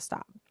impossible to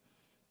stop.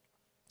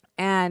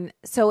 And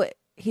so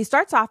he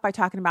starts off by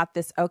talking about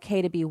this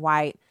okay to be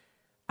white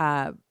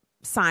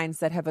signs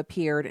that have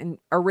appeared. And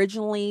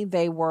originally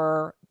they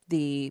were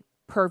the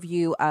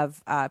purview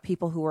of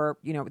people who were,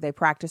 they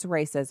practice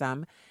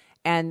racism,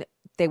 and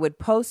they would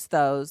post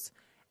those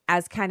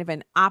as kind of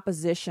an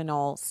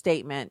oppositional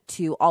statement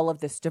to all of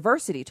this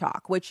diversity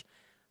talk, which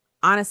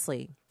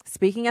honestly,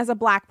 speaking as a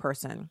Black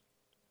person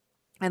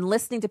and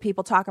listening to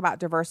people talk about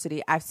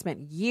diversity, I've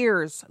spent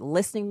years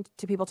listening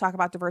to people talk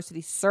about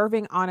diversity,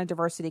 serving on a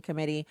diversity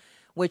committee,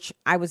 which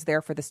I was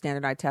there for the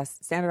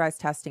standardized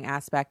testing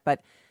aspect.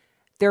 But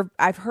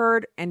I've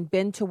heard and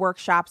been to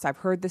workshops. I've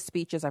heard the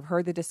speeches. I've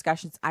heard the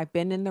discussions. I've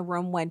been in the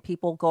room when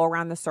people go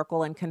around the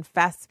circle and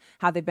confess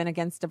how they've been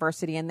against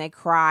diversity and they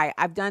cry.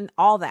 I've done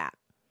all that.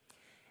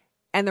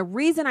 And the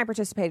reason I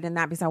participated in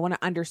that because I want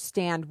to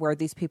understand where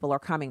these people are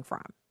coming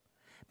from.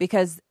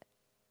 Because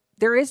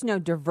there is no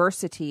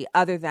diversity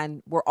other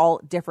than we're all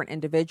different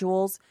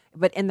individuals.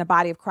 But in the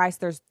body of Christ,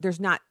 there's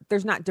not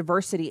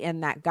diversity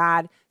in that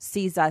God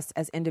sees us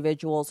as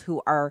individuals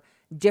who are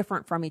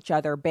different from each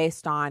other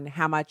based on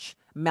how much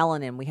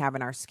melanin we have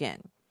in our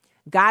skin.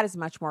 God is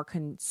much more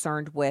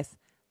concerned with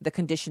the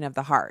condition of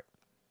the heart.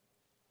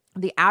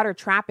 The outer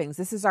trappings,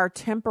 this is our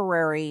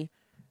temporary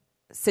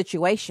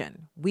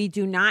situation. We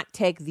do not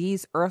take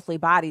these earthly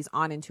bodies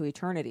on into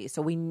eternity.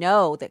 So we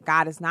know that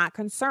God is not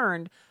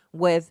concerned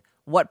with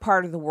what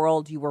part of the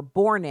world you were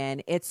born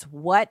in. It's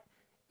what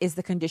is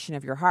the condition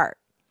of your heart.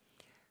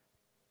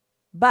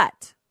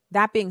 But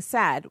that being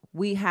said,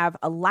 we have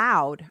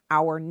allowed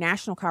our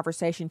national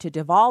conversation to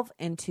devolve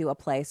into a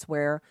place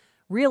where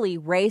really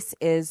race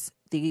is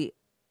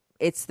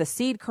it's the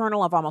seed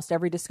kernel of almost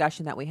every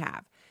discussion that we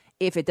have.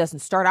 If it doesn't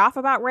start off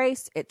about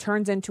race, it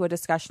turns into a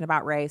discussion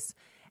about race.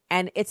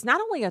 And it's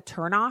not only a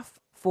turnoff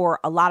for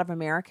a lot of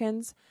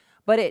Americans,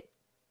 but it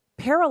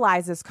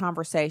paralyzes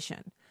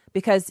conversation.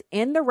 Because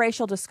in the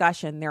racial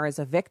discussion, there is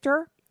a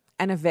victor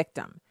and a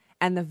victim.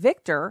 And the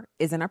victor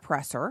is an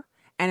oppressor.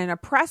 And an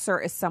oppressor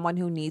is someone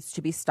who needs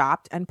to be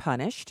stopped and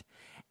punished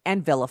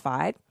and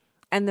vilified.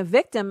 And the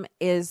victim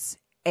is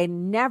a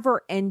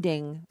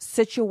never-ending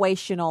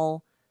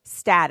situational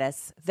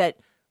status that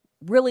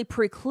really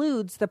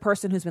precludes the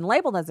person who's been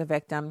labeled as a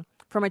victim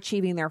from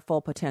achieving their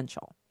full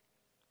potential.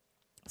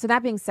 So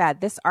that being said,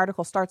 this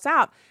article starts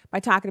out by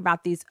talking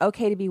about these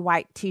okay to be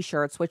white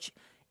t-shirts, which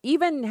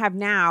even have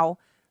now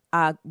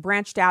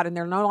branched out, and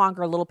they're no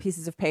longer little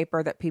pieces of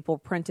paper that people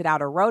printed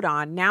out or wrote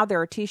on. Now there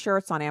are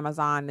t-shirts on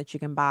Amazon that you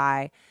can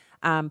buy,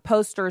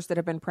 posters that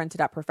have been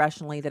printed up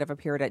professionally that have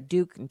appeared at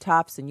Duke and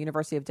Tufts and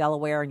University of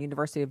Delaware and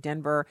University of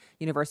Denver,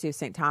 University of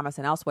St. Thomas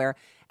and elsewhere.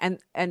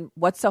 And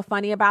what's so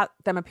funny about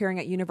them appearing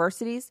at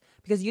universities?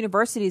 Because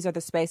universities are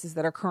the spaces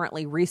that are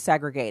currently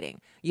resegregating.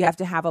 You have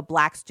to have a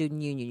black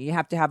student union. You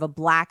have to have a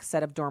black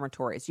set of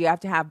dormitories. You have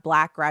to have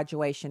black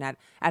graduation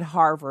at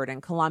Harvard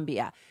and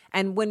Columbia.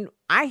 And when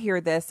I hear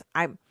this,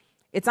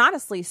 it's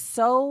honestly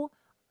so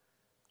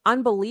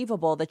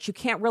unbelievable that you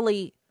can't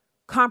really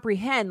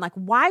comprehend, like,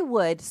 why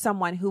would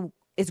someone who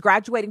is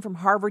graduating from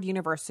Harvard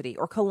University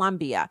or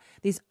Columbia,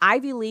 these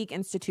Ivy League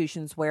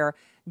institutions where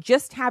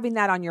just having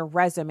that on your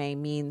resume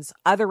means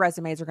other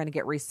resumes are going to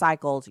get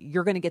recycled,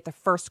 you're going to get the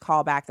first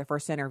call back, the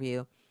first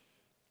interview.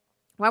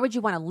 Why would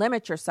you want to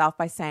limit yourself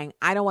by saying,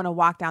 I don't want to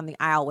walk down the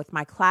aisle with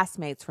my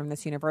classmates from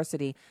this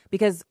university?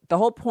 Because the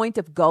whole point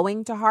of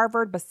going to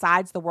Harvard,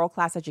 besides the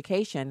world-class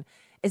education,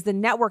 is the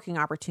networking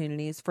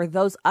opportunities for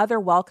those other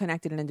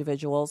well-connected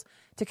individuals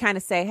to kind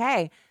of say,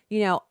 hey,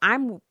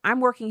 I'm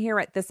working here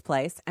at this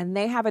place and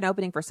they have an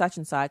opening for such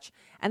and such.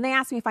 And they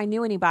asked me if I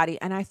knew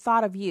anybody and I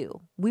thought of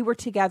you. We were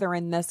together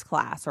in this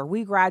class or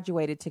we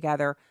graduated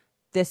together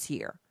this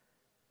year.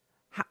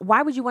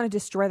 Why would you want to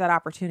destroy that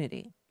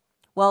opportunity?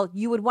 Well,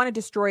 you would want to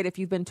destroy it if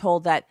you've been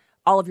told that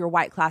all of your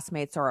white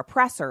classmates are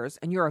oppressors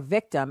and you're a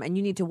victim and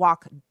you need to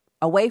walk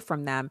away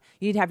from them.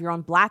 You need to have your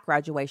own black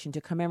graduation to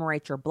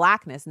commemorate your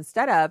blackness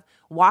instead of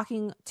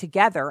walking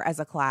together as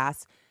a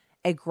class,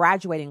 a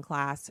graduating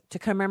class, to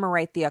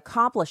commemorate the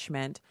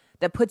accomplishment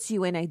that puts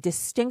you in a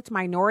distinct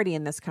minority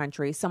in this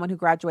country, someone who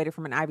graduated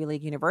from an Ivy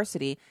League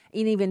university,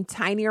 an even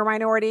tinier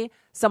minority,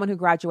 someone who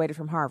graduated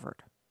from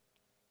Harvard.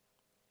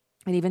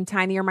 An even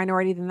tinier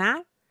minority than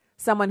that,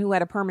 someone who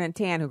had a permanent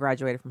tan who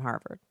graduated from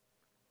Harvard.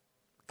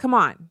 Come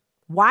on.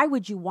 Why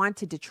would you want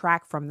to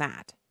detract from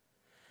that?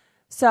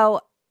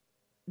 So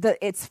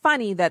it's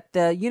funny that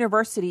the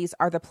universities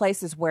are the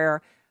places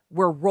where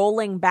we're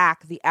rolling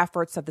back the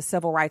efforts of the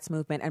civil rights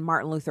movement and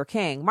Martin Luther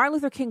King. Martin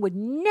Luther King would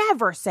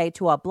never say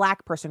to a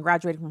black person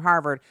graduating from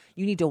Harvard,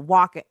 you need to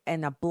walk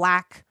in a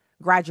black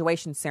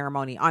graduation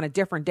ceremony on a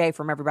different day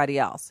from everybody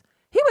else.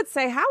 He would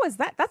say, how is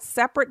that? That's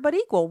separate but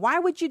equal. Why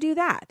would you do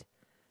that?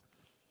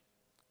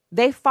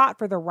 They fought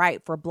for the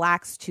right for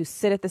blacks to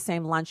sit at the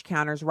same lunch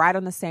counters, ride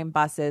on the same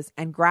buses,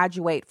 and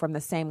graduate from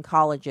the same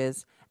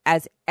colleges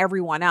as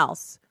everyone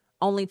else,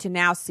 only to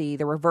now see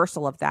the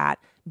reversal of that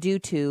due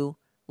to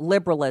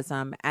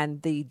liberalism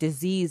and the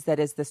disease that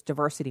is this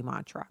diversity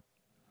mantra.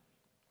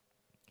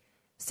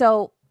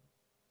 So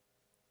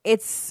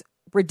it's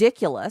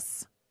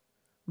ridiculous,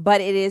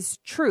 but it is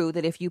true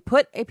that if you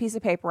put a piece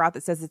of paper out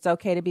that says it's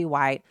okay to be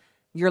white,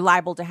 you're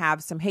liable to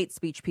have some hate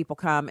speech people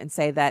come and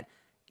say that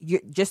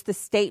just the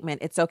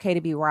statement, it's okay to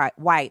be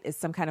white, is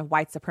some kind of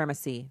white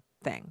supremacy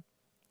thing.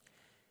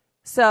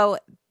 So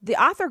the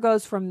author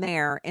goes from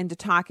there into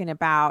talking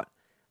about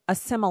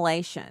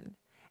assimilation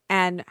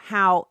and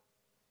how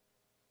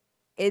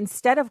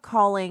instead of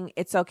calling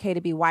it's okay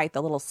to be white,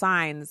 the little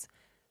signs,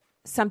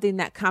 something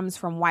that comes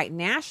from white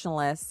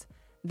nationalists,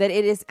 that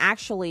it is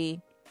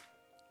actually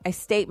a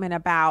statement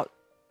about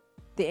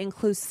the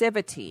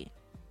inclusivity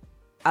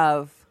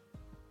of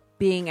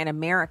being an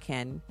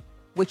American,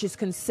 which is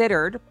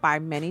considered by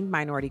many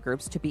minority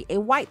groups to be a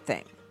white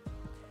thing.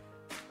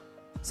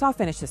 So I'll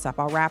finish this up.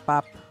 I'll wrap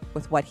up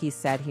with what he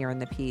said here in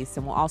the piece.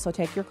 And we'll also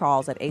take your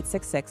calls at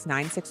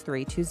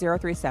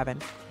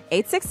 866-963-2037.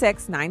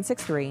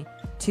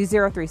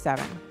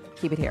 866-963-2037.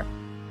 Keep it here.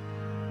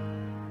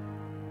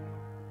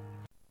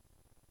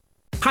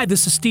 Hi,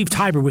 this is Steve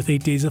Tiber with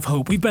 8 Days of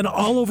Hope. We've been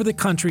all over the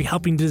country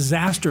helping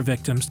disaster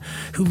victims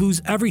who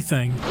lose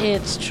everything.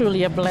 It's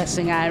truly a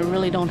blessing. I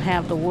really don't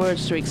have the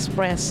words to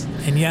express.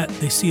 And yet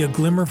they see a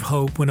glimmer of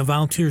hope when a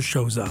volunteer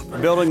shows up.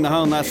 Building the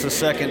home, that's the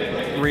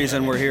second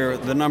reason we're here.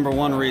 The number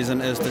one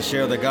reason is to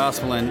share the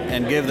gospel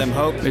and give them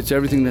hope. It's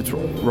everything that's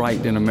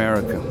right in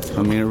America.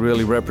 I mean, it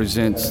really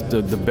represents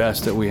the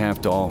best that we have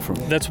to offer.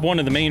 That's one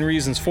of the main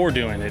reasons for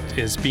doing it,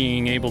 is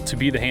being able to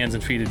be the hands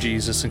and feet of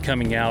Jesus and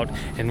coming out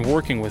and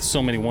working with so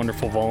many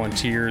wonderful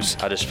volunteers.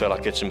 I just feel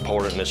like it's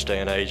important in this day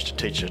and age to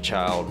teach a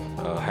child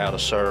how to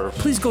serve.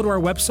 Please go to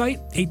our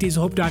website,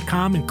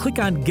 8daysofhope.com, and click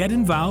on Get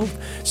Involved,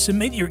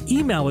 submit your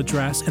email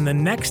address, and the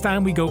next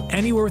time we go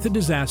anywhere with a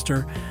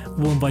disaster,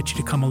 we'll invite you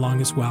to come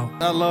along as well.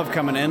 I love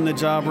coming in the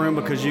job room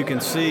because you can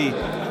see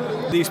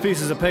these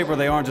pieces of paper.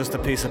 They aren't just a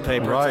piece of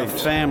paper. Right. It's a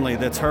family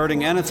that's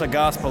hurting, and it's a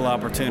gospel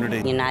opportunity.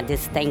 You know, I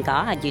just thank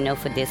God,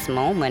 for this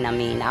moment. I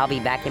mean, I'll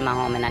be back in my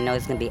home, and I know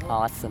it's going to be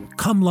awesome.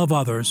 Come love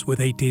others with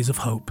 8 Days of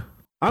Hope.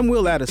 I'm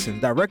Will Addison,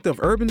 Director of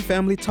Urban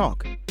Family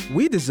Talk.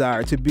 We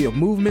desire to be a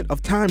movement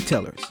of time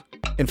tellers.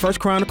 In 1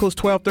 Chronicles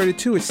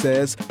 12:32, it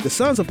says, "The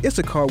sons of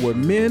Issachar were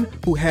men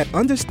who had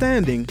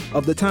understanding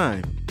of the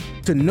time,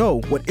 to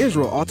know what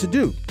Israel ought to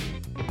do."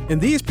 In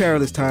these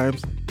perilous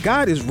times,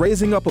 God is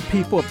raising up a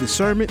people of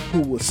discernment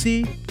who will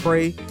see,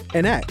 pray,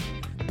 and act.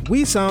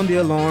 We sound the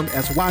alarm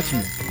as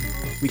watchmen.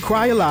 We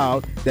cry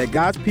aloud that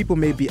God's people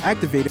may be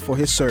activated for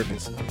his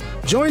service.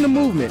 Join the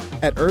movement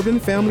at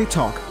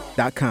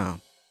urbanfamilytalk.com.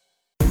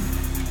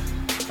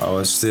 I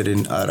was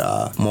sitting at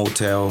a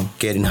motel,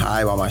 getting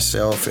high by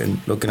myself and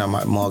looking at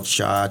my mug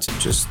shots.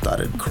 Just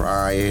started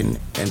crying.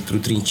 And through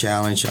Teen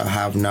Challenge, I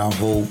have now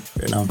hope,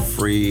 and I'm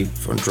free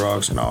from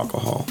drugs and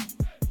alcohol.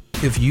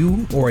 If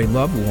you or a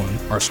loved one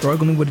are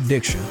struggling with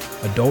addiction,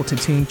 Adult to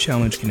Teen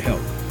Challenge can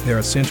help. There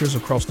are centers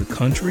across the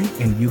country,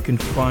 and you can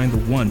find the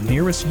one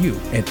nearest you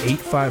at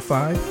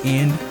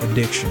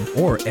 855-END-ADDICTION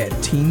or at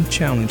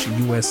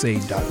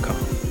teenchallengeusa.com.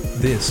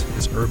 This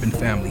is Urban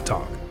Family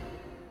Talk.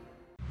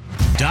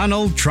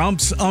 Donald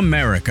Trump's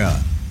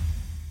America.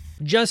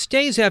 Just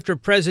days after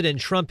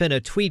President Trump in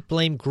a tweet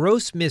blamed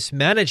gross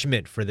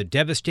mismanagement for the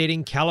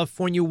devastating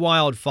California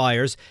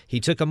wildfires, he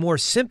took a more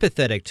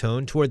sympathetic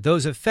tone toward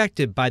those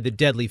affected by the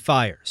deadly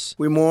fires.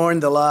 We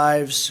mourn the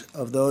lives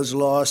of those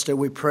lost, and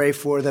we pray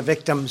for the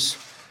victims.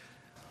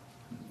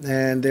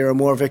 And there are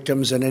more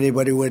victims than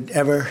anybody would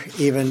ever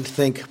even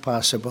think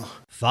possible.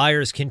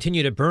 Fires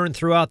continue to burn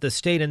throughout the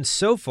state and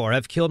so far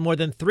have killed more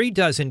than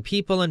 36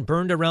 people and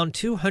burned around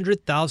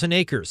 200,000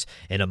 acres.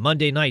 In a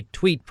Monday night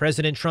tweet,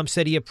 President Trump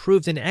said he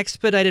approved an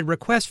expedited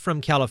request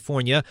from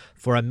California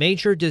for a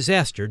major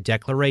disaster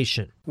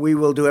declaration. We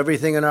will do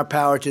everything in our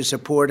power to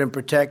support and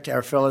protect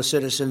our fellow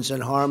citizens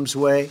in harm's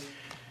way.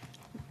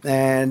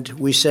 And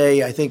we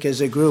say, I think as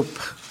a group,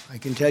 I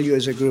can tell you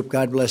as a group,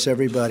 God bless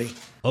everybody.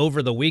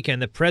 Over the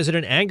weekend, the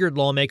president angered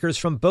lawmakers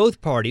from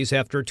both parties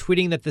after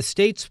tweeting that the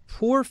state's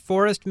poor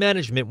forest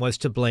management was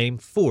to blame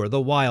for the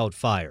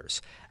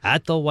wildfires.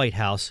 At the White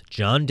House,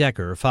 John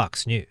Decker,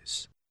 Fox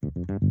News.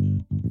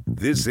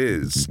 This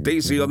is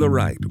Stacy on the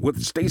Right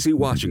with Stacy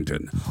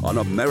Washington on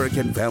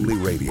American Family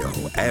Radio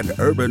and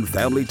Urban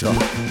Family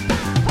Talk.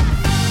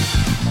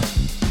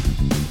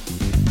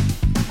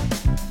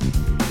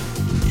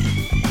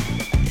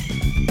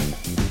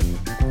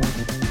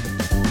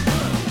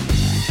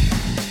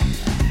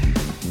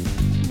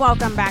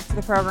 Welcome back to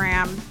the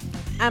program.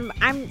 I'm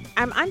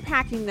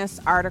unpacking this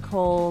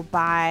article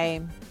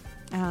by,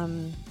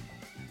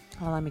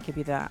 let me give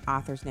you the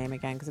author's name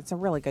again because it's a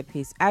really good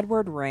piece.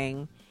 Edward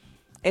Ring.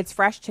 It's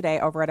fresh today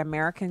over at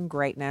American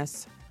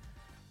Greatness.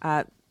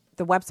 The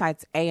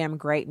website's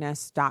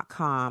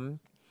amgreatness.com.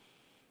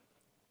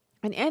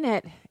 And in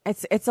it,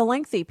 it's a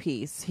lengthy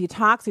piece. He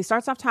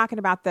starts off talking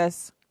about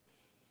this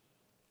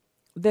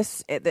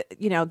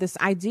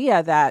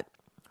idea that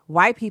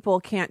white people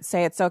can't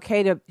say it's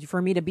okay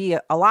for me to be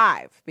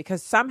alive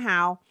because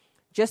somehow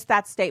just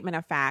that statement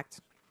of fact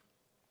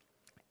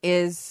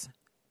is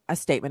a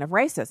statement of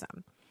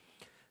racism.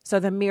 So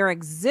the mere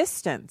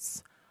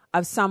existence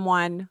of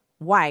someone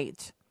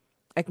white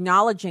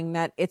acknowledging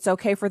that it's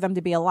okay for them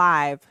to be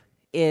alive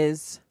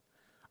is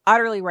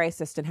utterly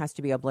racist and has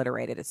to be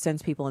obliterated. It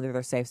sends people into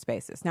their safe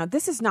spaces. Now,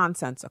 this is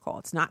nonsensical.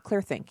 It's not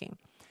clear thinking.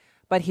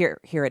 But here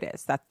it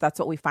is. That's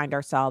what we find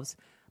ourselves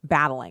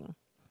battling.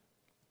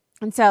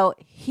 And so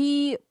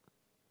he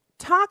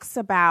talks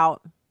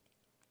about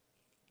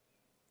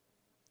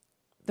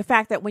the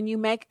fact that when you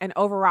make an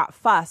overwrought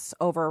fuss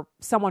over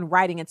someone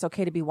writing it's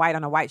okay to be white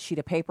on a white sheet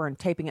of paper and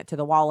taping it to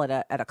the wall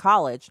at a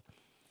college,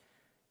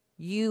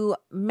 you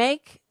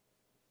make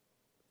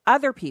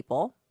other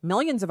people,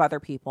 millions of other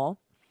people,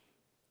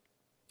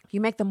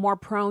 you make them more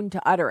prone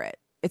to utter it.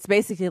 It's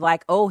basically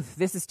like, oh,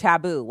 this is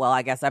taboo. Well,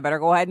 I guess I better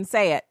go ahead and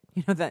say it.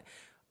 That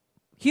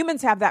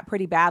Humans have that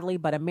pretty badly,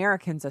 but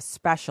Americans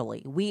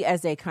especially. We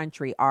as a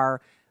country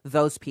are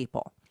those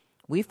people.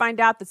 We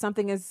find out that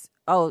something is,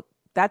 oh,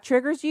 that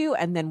triggers you,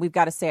 and then we've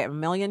got to say it a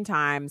million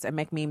times and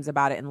make memes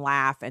about it and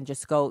laugh and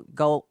just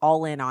go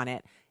all in on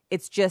it.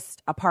 It's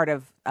just a part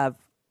of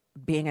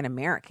being an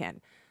American.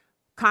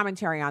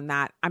 Commentary on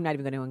that, I'm not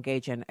even going to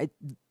engage in.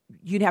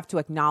 You'd have to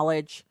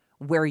acknowledge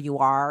where you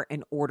are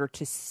in order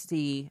to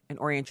see and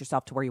orient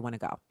yourself to where you want to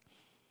go.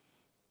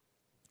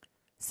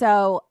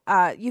 So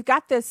you've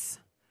got this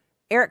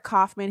Eric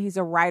Kaufman. He's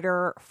a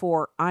writer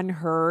for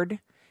Unheard.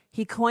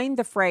 He coined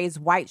the phrase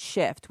white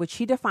shift, which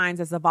he defines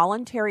as the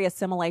voluntary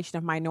assimilation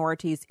of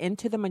minorities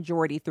into the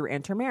majority through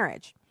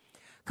intermarriage.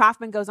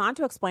 Kaufman goes on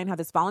to explain how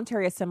this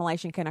voluntary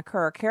assimilation can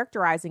occur,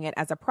 characterizing it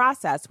as a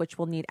process which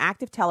will need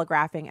active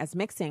telegraphing, as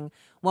mixing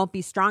won't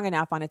be strong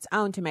enough on its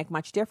own to make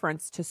much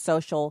difference to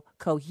social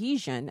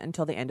cohesion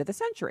until the end of the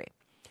century.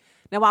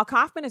 Now, while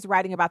Kaufman is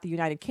writing about the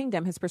United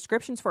Kingdom, his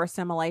prescriptions for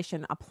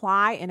assimilation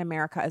apply in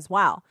America as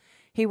well.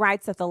 He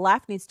writes that the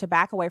left needs to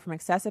back away from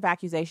excessive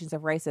accusations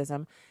of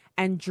racism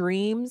and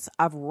dreams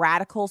of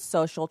radical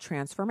social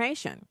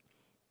transformation.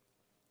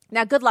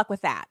 Now, good luck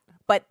with that,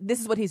 but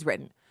this is what he's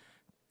written.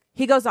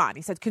 He goes on,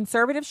 he said,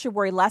 conservatives should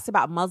worry less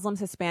about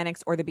Muslims,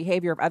 Hispanics, or the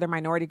behavior of other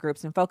minority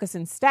groups and focus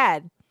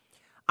instead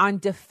on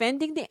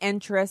defending the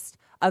interests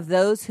of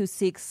those who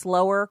seek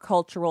slower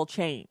cultural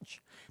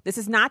change. This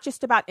is not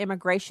just about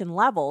immigration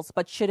levels,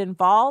 but should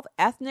involve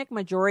ethnic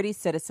majority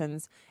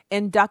citizens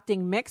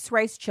inducting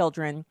mixed-race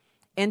children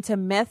into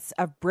myths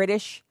of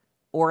British,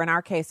 or in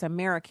our case,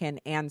 American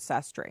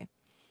ancestry.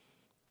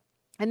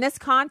 In this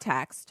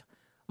context,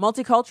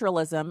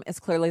 multiculturalism is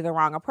clearly the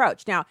wrong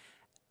approach. Now,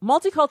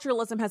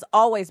 multiculturalism has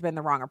always been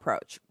the wrong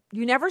approach.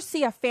 You never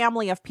see a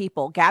family of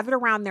people gathered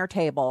around their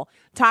table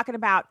talking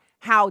about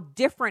how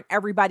different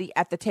everybody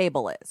at the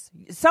table is.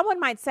 Someone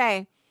might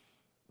say,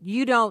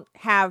 you don't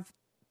have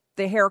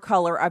the hair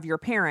color of your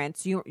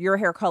parents. Your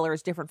hair color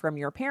is different from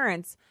your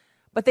parents.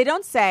 But they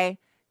don't say,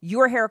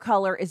 your hair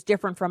color is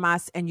different from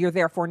us and you're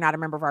therefore not a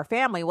member of our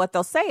family. What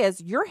they'll say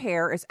is, your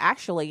hair is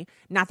actually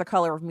not the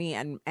color of me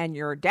and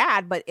your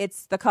dad, but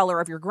it's the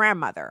color of your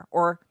grandmother,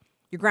 or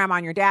your grandma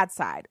on your dad's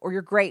side, or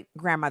your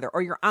great-grandmother,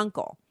 or your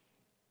uncle.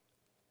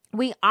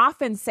 We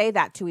often say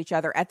that to each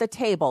other at the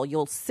table.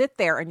 You'll sit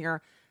there and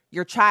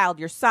your child,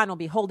 your son, will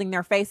be holding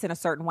their face in a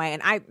certain way.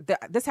 And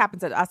this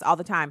happens to us all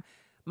the time.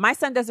 My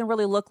son doesn't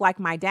really look like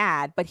my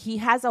dad, but he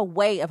has a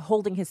way of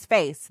holding his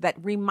face that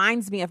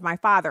reminds me of my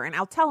father. And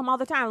I'll tell him all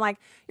the time, like,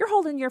 you're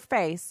holding your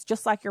face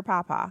just like your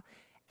papa.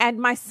 And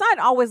my son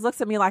always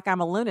looks at me like I'm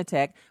a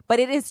lunatic, but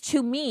it is,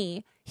 to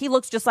me, he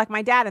looks just like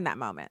my dad in that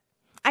moment.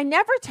 I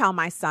never tell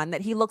my son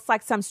that he looks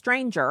like some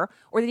stranger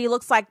or that he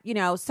looks like,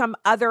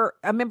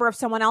 a member of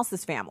someone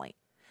else's family,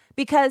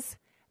 because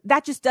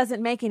that just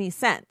doesn't make any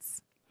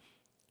sense.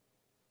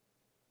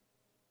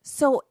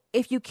 So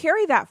if you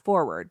carry that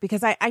forward,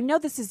 because I know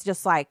this is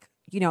just like,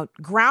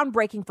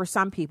 groundbreaking for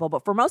some people,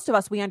 but for most of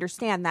us, we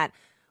understand that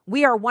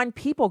we are one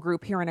people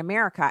group here in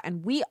America,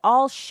 and we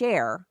all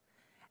share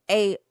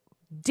a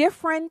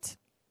different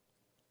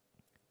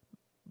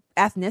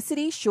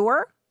ethnicity,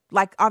 sure.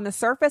 Like on the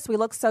surface, we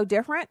look so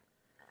different,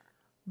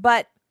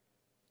 but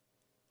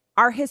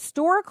our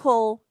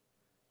historical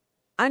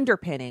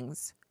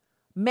underpinnings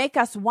make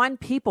us one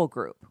people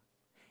group.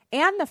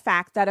 And the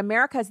fact that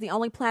America is the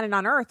only planet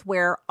on earth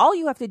where all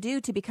you have to do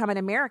to become an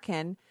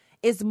American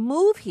is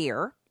move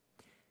here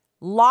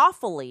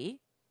lawfully.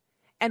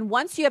 And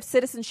once you have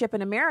citizenship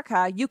in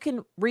America, you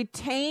can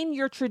retain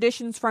your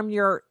traditions from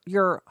your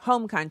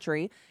home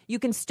country. You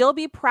can still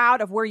be proud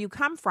of where you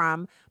come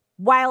from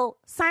while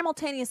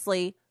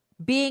simultaneously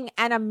being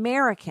an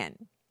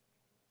American.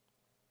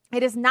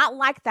 It is not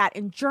like that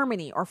in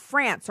Germany or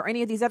France or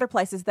any of these other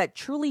places that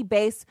truly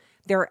base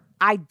their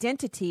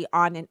identity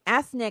on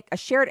a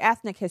shared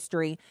ethnic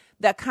history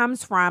that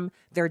comes from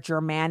their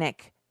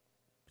Germanic,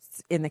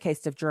 in the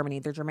case of Germany,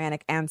 their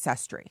Germanic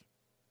ancestry.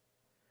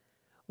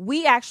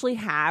 We actually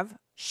have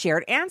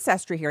shared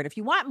ancestry here. And if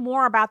you want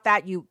more about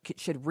that, you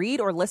should read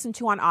or listen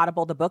to on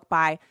Audible the book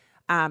by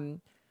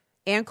Ann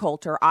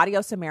Coulter,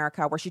 Adios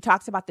America, where she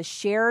talks about the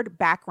shared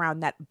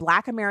background that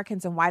Black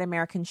Americans and white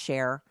Americans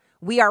share.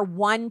 We are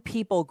one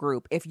people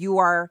group. If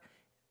your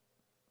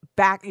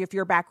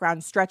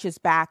background stretches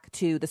back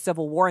to the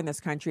Civil War in this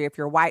country, if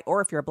you're white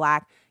or if you're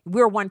Black,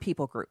 we're one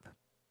people group.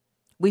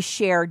 We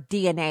share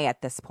DNA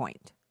at this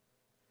point.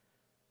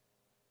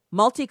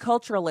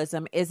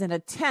 Multiculturalism is an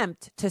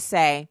attempt to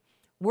say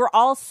we're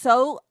all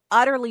so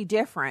utterly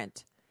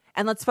different,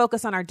 and let's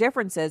focus on our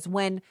differences,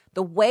 when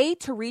the way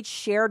to reach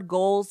shared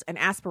goals and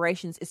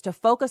aspirations is to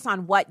focus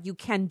on what you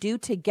can do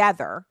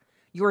together,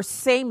 your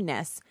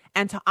sameness,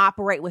 and to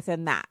operate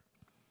within that.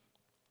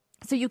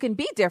 So you can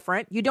be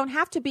different. You don't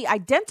have to be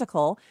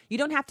identical. You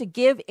don't have to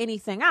give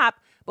anything up.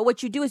 But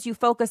what you do is you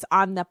focus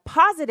on the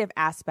positive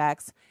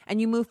aspects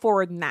and you move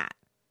forward in that.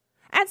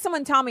 And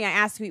someone tell me, I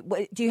asked,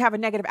 do you have a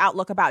negative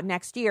outlook about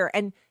next year?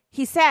 And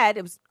he said,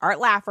 it was Art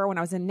Laffer when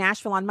I was in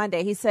Nashville on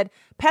Monday, he said,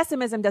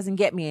 pessimism doesn't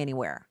get me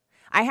anywhere.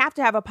 I have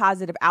to have a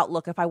positive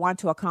outlook if I want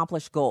to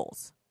accomplish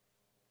goals.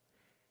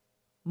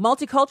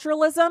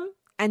 Multiculturalism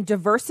and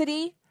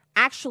diversity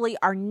actually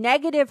are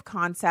negative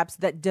concepts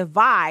that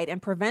divide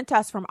and prevent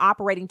us from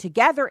operating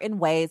together in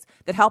ways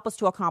that help us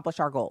to accomplish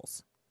our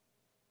goals.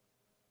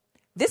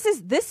 This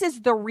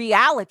is the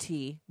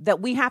reality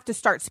that we have to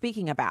start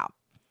speaking about.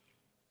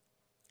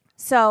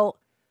 So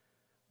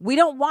we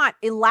don't want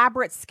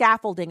elaborate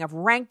scaffolding of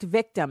ranked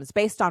victims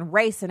based on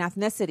race and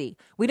ethnicity.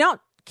 We don't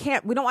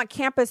want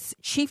campus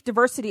chief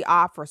diversity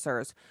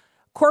officers,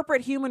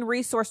 corporate human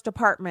resource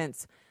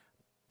departments,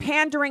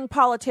 pandering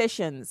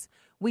politicians.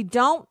 We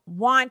don't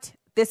want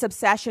this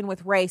obsession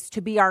with race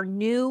to be our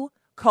new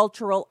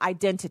cultural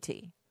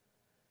identity.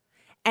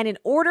 And in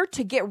order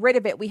to get rid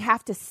of it, we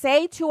have to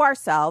say to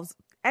ourselves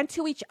and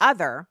to each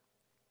other,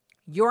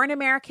 you're an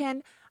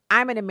American,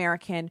 I'm an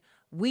American.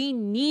 We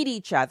need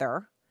each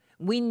other.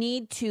 We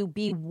need to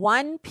be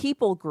one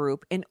people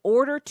group in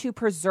order to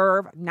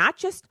preserve not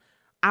just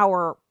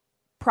our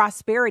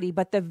prosperity,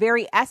 but the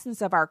very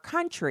essence of our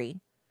country.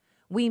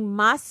 We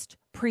must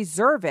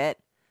preserve it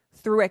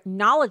through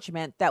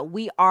acknowledgement that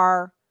we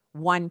are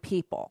one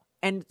people.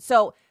 And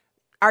so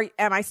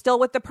am I still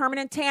with the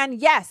permanent tan?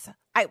 Yes.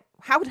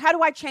 How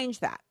do I change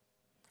that?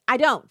 I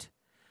don't.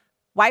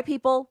 White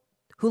people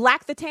who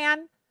lack the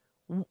tan,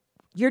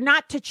 you're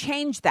not to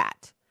change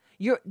that.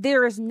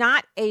 There is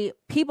not a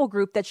people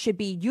group that should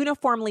be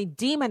uniformly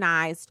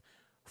demonized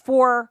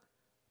for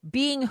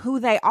being who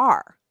they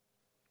are.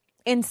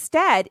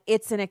 Instead,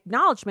 it's an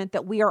acknowledgement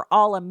that we are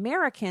all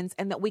Americans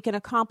and that we can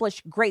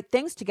accomplish great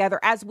things together,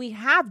 as we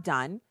have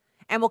done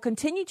and will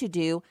continue to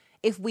do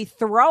if we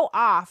throw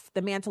off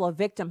the mantle of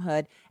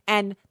victimhood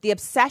and the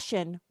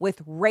obsession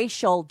with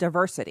racial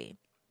diversity.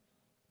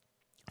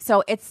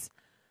 So it's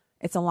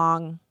a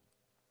long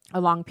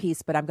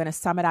piece, but I'm going to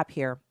sum it up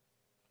here.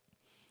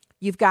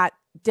 You've got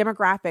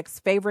demographics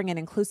favoring an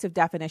inclusive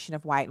definition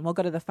of white, and we'll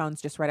go to the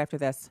phones just right after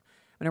this.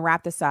 I'm going to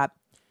wrap this up.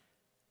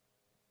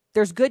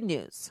 There's good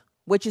news,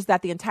 which is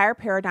that the entire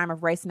paradigm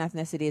of race and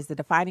ethnicity is the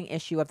defining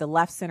issue of the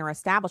left-center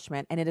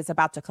establishment, and it is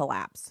about to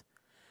collapse.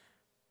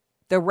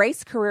 The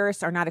race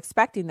careerists are not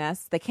expecting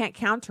this. They can't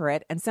counter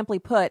it. And simply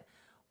put,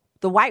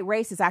 the white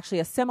race is actually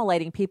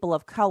assimilating people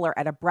of color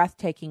at a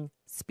breathtaking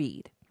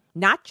speed,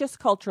 not just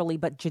culturally,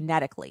 but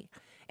genetically.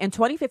 In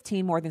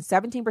 2015, more than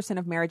 17%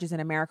 of marriages in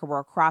America were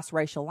across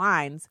racial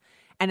lines,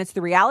 and it's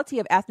the reality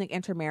of ethnic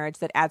intermarriage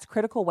that adds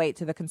critical weight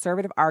to the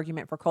conservative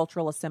argument for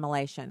cultural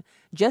assimilation.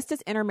 Just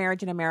as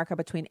intermarriage in America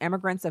between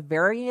immigrants of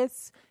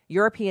various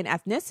European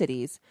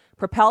ethnicities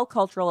propelled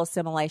cultural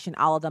assimilation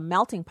a la the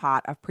melting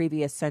pot of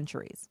previous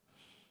centuries.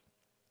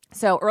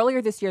 So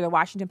earlier this year, the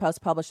Washington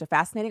Post published a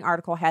fascinating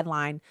article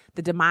headlined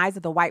 "The Demise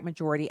of the White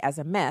Majority as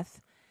a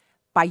Myth"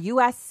 by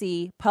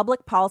USC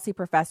public policy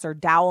professor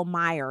Dowell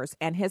Myers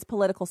and his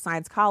political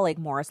science colleague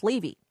Morris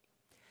Levy.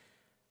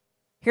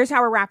 Here's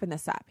how we're wrapping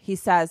this up. He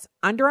says,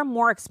 under a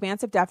more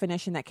expansive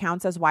definition that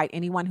counts as white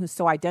anyone who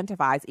so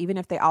identifies, even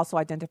if they also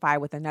identify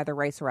with another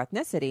race or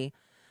ethnicity,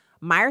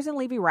 Myers and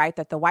Levy write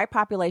that the white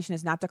population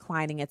is not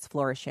declining, it's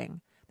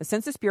flourishing. The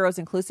Census Bureau's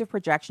inclusive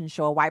projections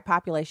show a white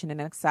population in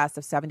excess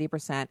of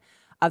 70%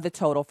 of the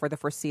total for the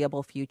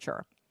foreseeable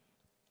future.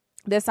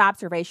 This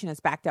observation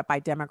is backed up by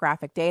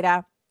demographic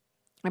data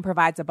and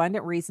provides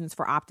abundant reasons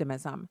for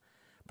optimism.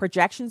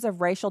 Projections of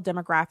racial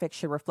demographics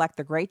should reflect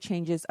the great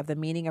changes of the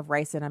meaning of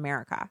race in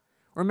America.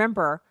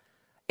 Remember,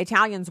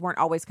 Italians weren't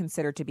always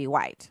considered to be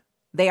white.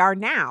 They are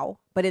now,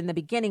 but in the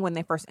beginning when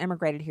they first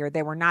immigrated here,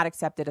 they were not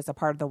accepted as a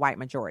part of the white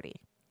majority.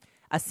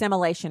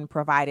 Assimilation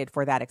provided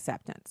for that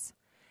acceptance.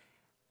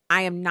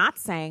 I am not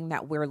saying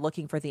that we're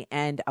looking for the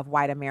end of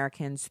white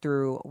Americans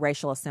through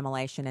racial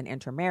assimilation and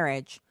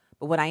intermarriage,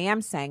 but what I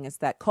am saying is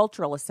that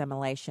cultural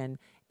assimilation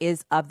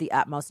is of the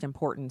utmost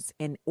importance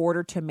in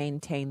order to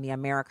maintain the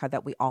America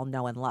that we all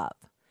know and love.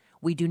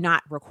 We do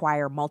not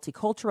require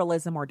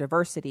multiculturalism or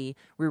diversity.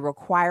 We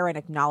require an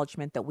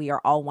acknowledgement that we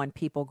are all one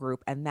people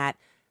group and that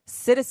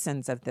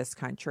citizens of this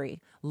country,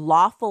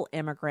 lawful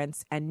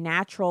immigrants and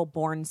natural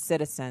born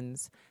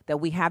citizens, that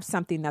we have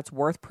something that's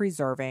worth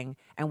preserving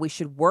and we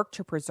should work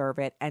to preserve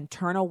it and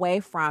turn away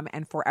from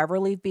and forever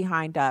leave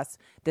behind us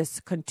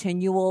this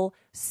continual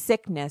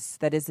sickness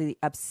that is the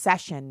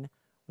obsession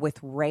with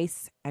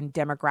race and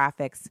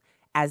demographics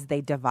as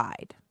they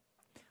divide.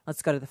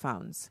 Let's go to the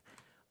phones.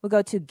 We'll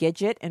go to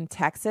Gidget in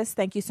Texas.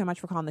 Thank you so much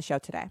for calling the show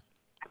today.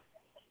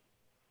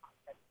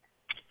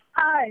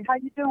 Hi, how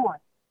you doing?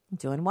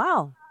 Doing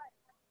well.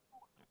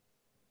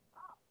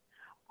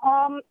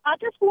 I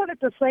just wanted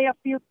to say a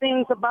few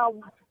things about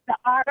the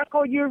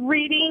article you're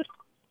reading.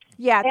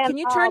 Yeah, can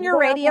you turn your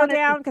radio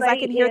down because I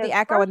can hear the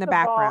echo in the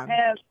background.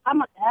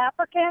 I'm an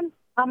African.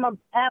 I'm of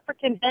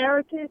African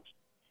heritage,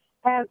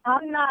 and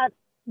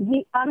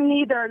I'm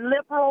neither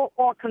liberal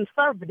or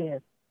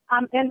conservative.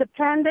 I'm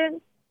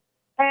independent.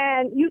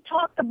 And you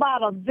talked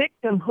about a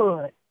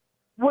victimhood,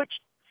 which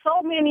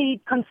so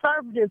many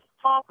conservatives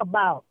talk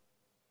about.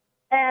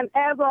 And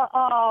as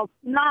an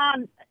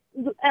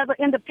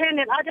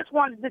independent, I just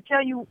wanted to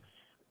tell you,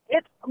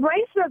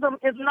 Racism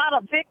is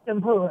not a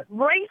victimhood.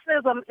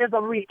 Racism is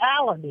a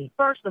reality,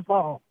 first of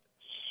all.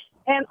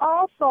 And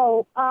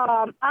also,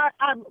 I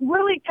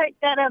really take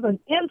that as an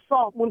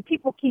insult when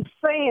people keep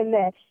saying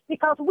that,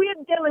 because we're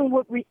dealing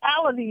with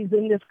realities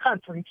in this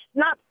country,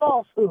 not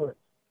falsehoods.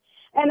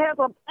 And as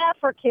an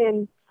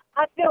African,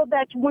 I feel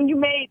that when you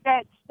made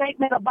that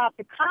statement about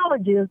the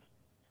colleges,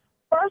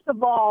 first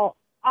of all,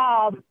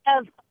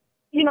 as,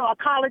 you know, a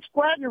college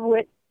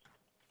graduate,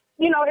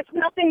 you know, it's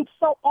nothing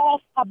so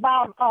off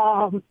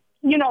about,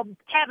 you know,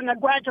 having a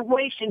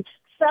graduation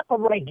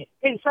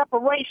in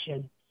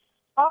separation.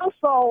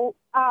 Also,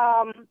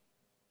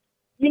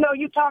 you know,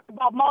 you talk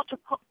about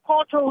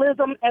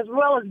multiculturalism as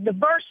well as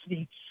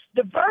diversity.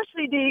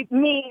 Diversity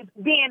means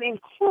being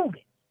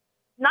included,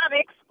 not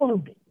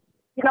excluded.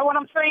 You know what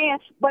I'm saying?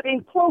 But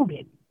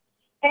included.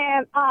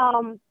 And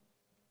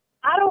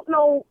I don't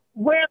know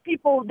where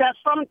people that's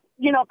from,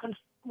 you know,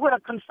 with a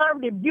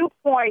conservative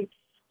viewpoint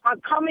are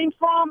coming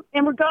from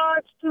in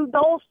regards to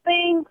those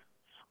things,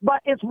 but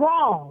it's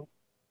wrong.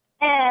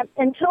 And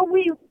until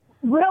we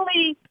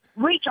really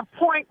reach a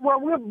point where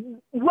we're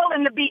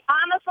willing to be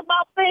honest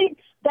about things,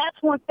 that's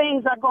when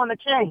things are going to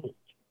change.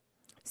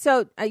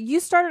 So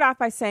you started off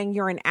by saying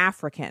you're an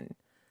African.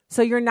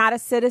 So you're not a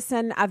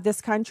citizen of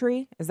this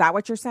country? Is that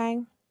what you're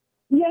saying?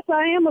 Yes,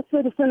 I am a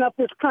citizen of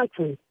this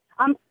country.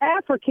 I'm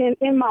African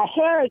in my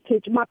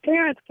heritage. My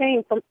parents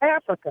came from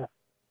Africa.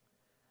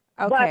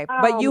 Okay,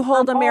 but you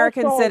hold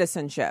American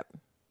citizenship.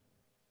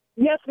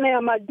 Yes,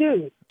 ma'am, I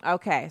do.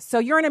 Okay, so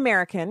you're an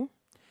American.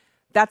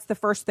 That's the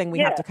first thing we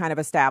have to kind of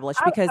establish,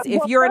 because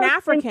if you're an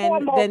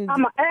African, then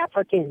I'm an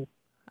African.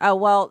 Oh,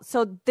 well,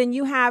 so then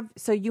you have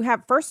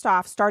first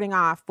off, starting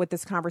off with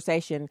this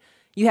conversation,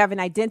 you have an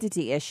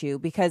identity issue,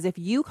 because if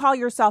you call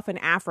yourself an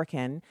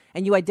African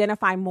and you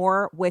identify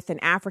more with an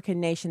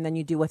African nation than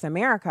you do with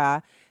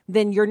America,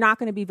 then you're not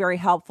going to be very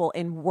helpful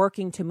in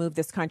working to move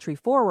this country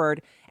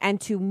forward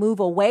and to move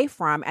away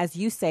from, as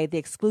you say,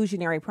 the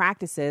exclusionary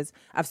practices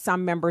of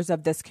some members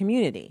of this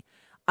community.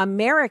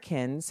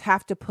 Americans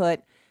have to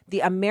put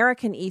the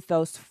American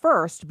ethos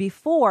first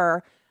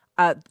before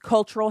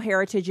cultural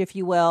heritage, if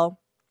you will,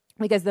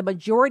 because the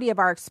majority of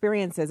our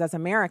experiences as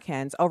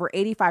Americans, over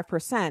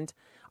 85%,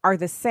 are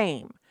the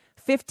same.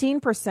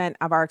 15%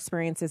 of our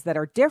experiences that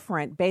are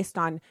different based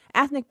on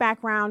ethnic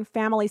background,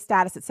 family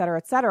status, et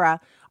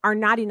cetera, are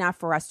not enough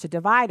for us to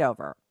divide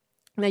over.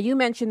 Now, you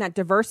mentioned that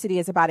diversity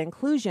is about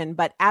inclusion,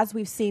 but as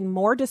we've seen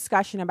more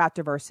discussion about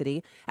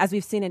diversity, as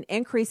we've seen an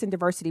increase in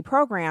diversity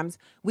programs,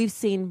 we've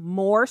seen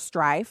more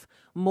strife,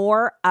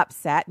 more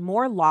upset,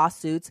 more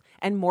lawsuits,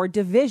 and more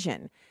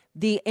division.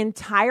 The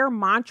entire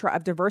mantra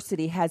of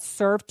diversity has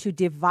served to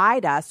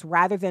divide us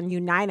rather than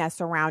unite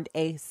us around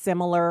a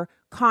similar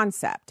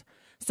concept.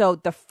 So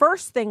the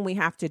first thing we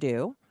have to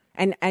do,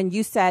 and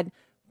you said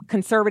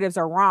conservatives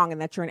are wrong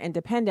and that you're an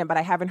independent, but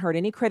I haven't heard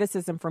any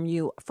criticism from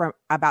you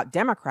about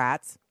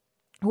Democrats,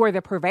 who are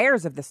the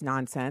purveyors of this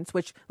nonsense,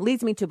 which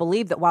leads me to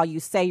believe that while you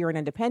say you're an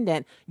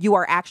independent, you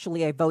are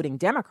actually a voting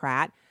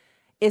Democrat,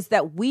 is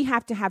that we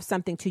have to have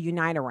something to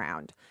unite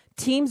around.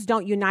 Teams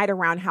don't unite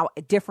around how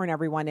different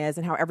everyone is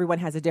and how everyone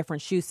has a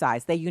different shoe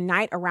size. They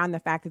unite around the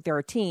fact that they're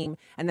a team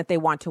and that they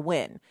want to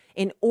win.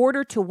 In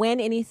order to win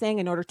anything,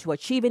 in order to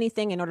achieve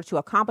anything, in order to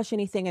accomplish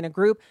anything in a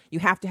group, you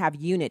have to have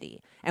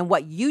unity. And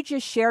what you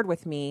just shared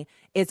with me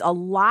is a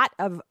lot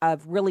of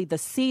really the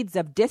seeds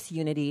of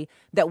disunity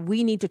that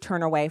we need to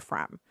turn away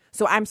from.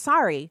 So I'm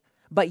sorry,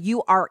 but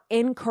you are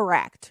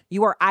incorrect.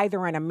 You are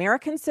either an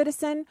American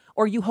citizen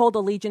or you hold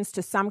allegiance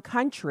to some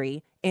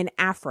country in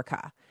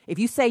Africa. If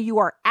you say you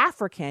are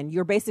African,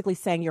 you're basically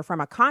saying you're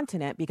from a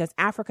continent, because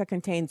Africa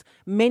contains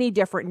many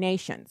different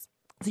nations.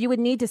 So you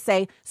would need to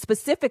say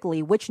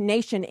specifically which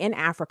nation in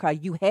Africa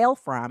you hail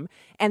from.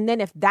 And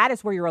then if that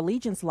is where your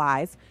allegiance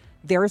lies,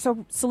 there is a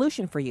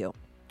solution for you.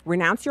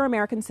 Renounce your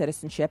American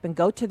citizenship and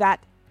go to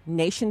that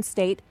nation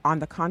state on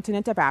the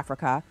continent of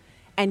Africa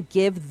and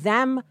give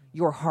them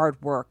your hard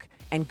work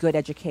and good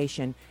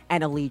education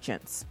and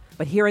allegiance.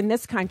 But here in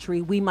this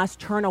country, we must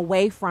turn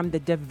away from the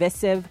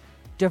divisive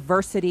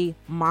diversity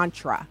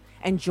mantra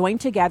and join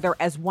together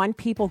as one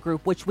people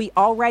group, which we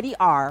already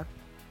are,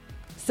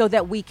 so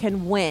that we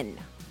can win.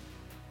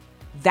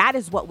 That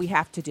is what we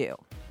have to do.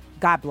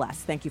 God bless.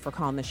 Thank you for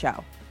calling the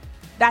show.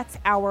 That's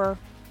our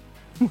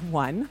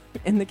one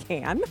in the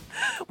can.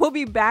 We'll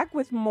be back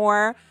with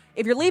more.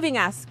 If you're leaving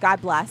us,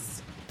 God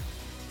bless.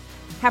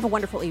 Have a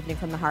wonderful evening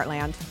from the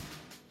Heartland.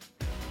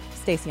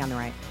 Stacey on the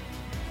Right.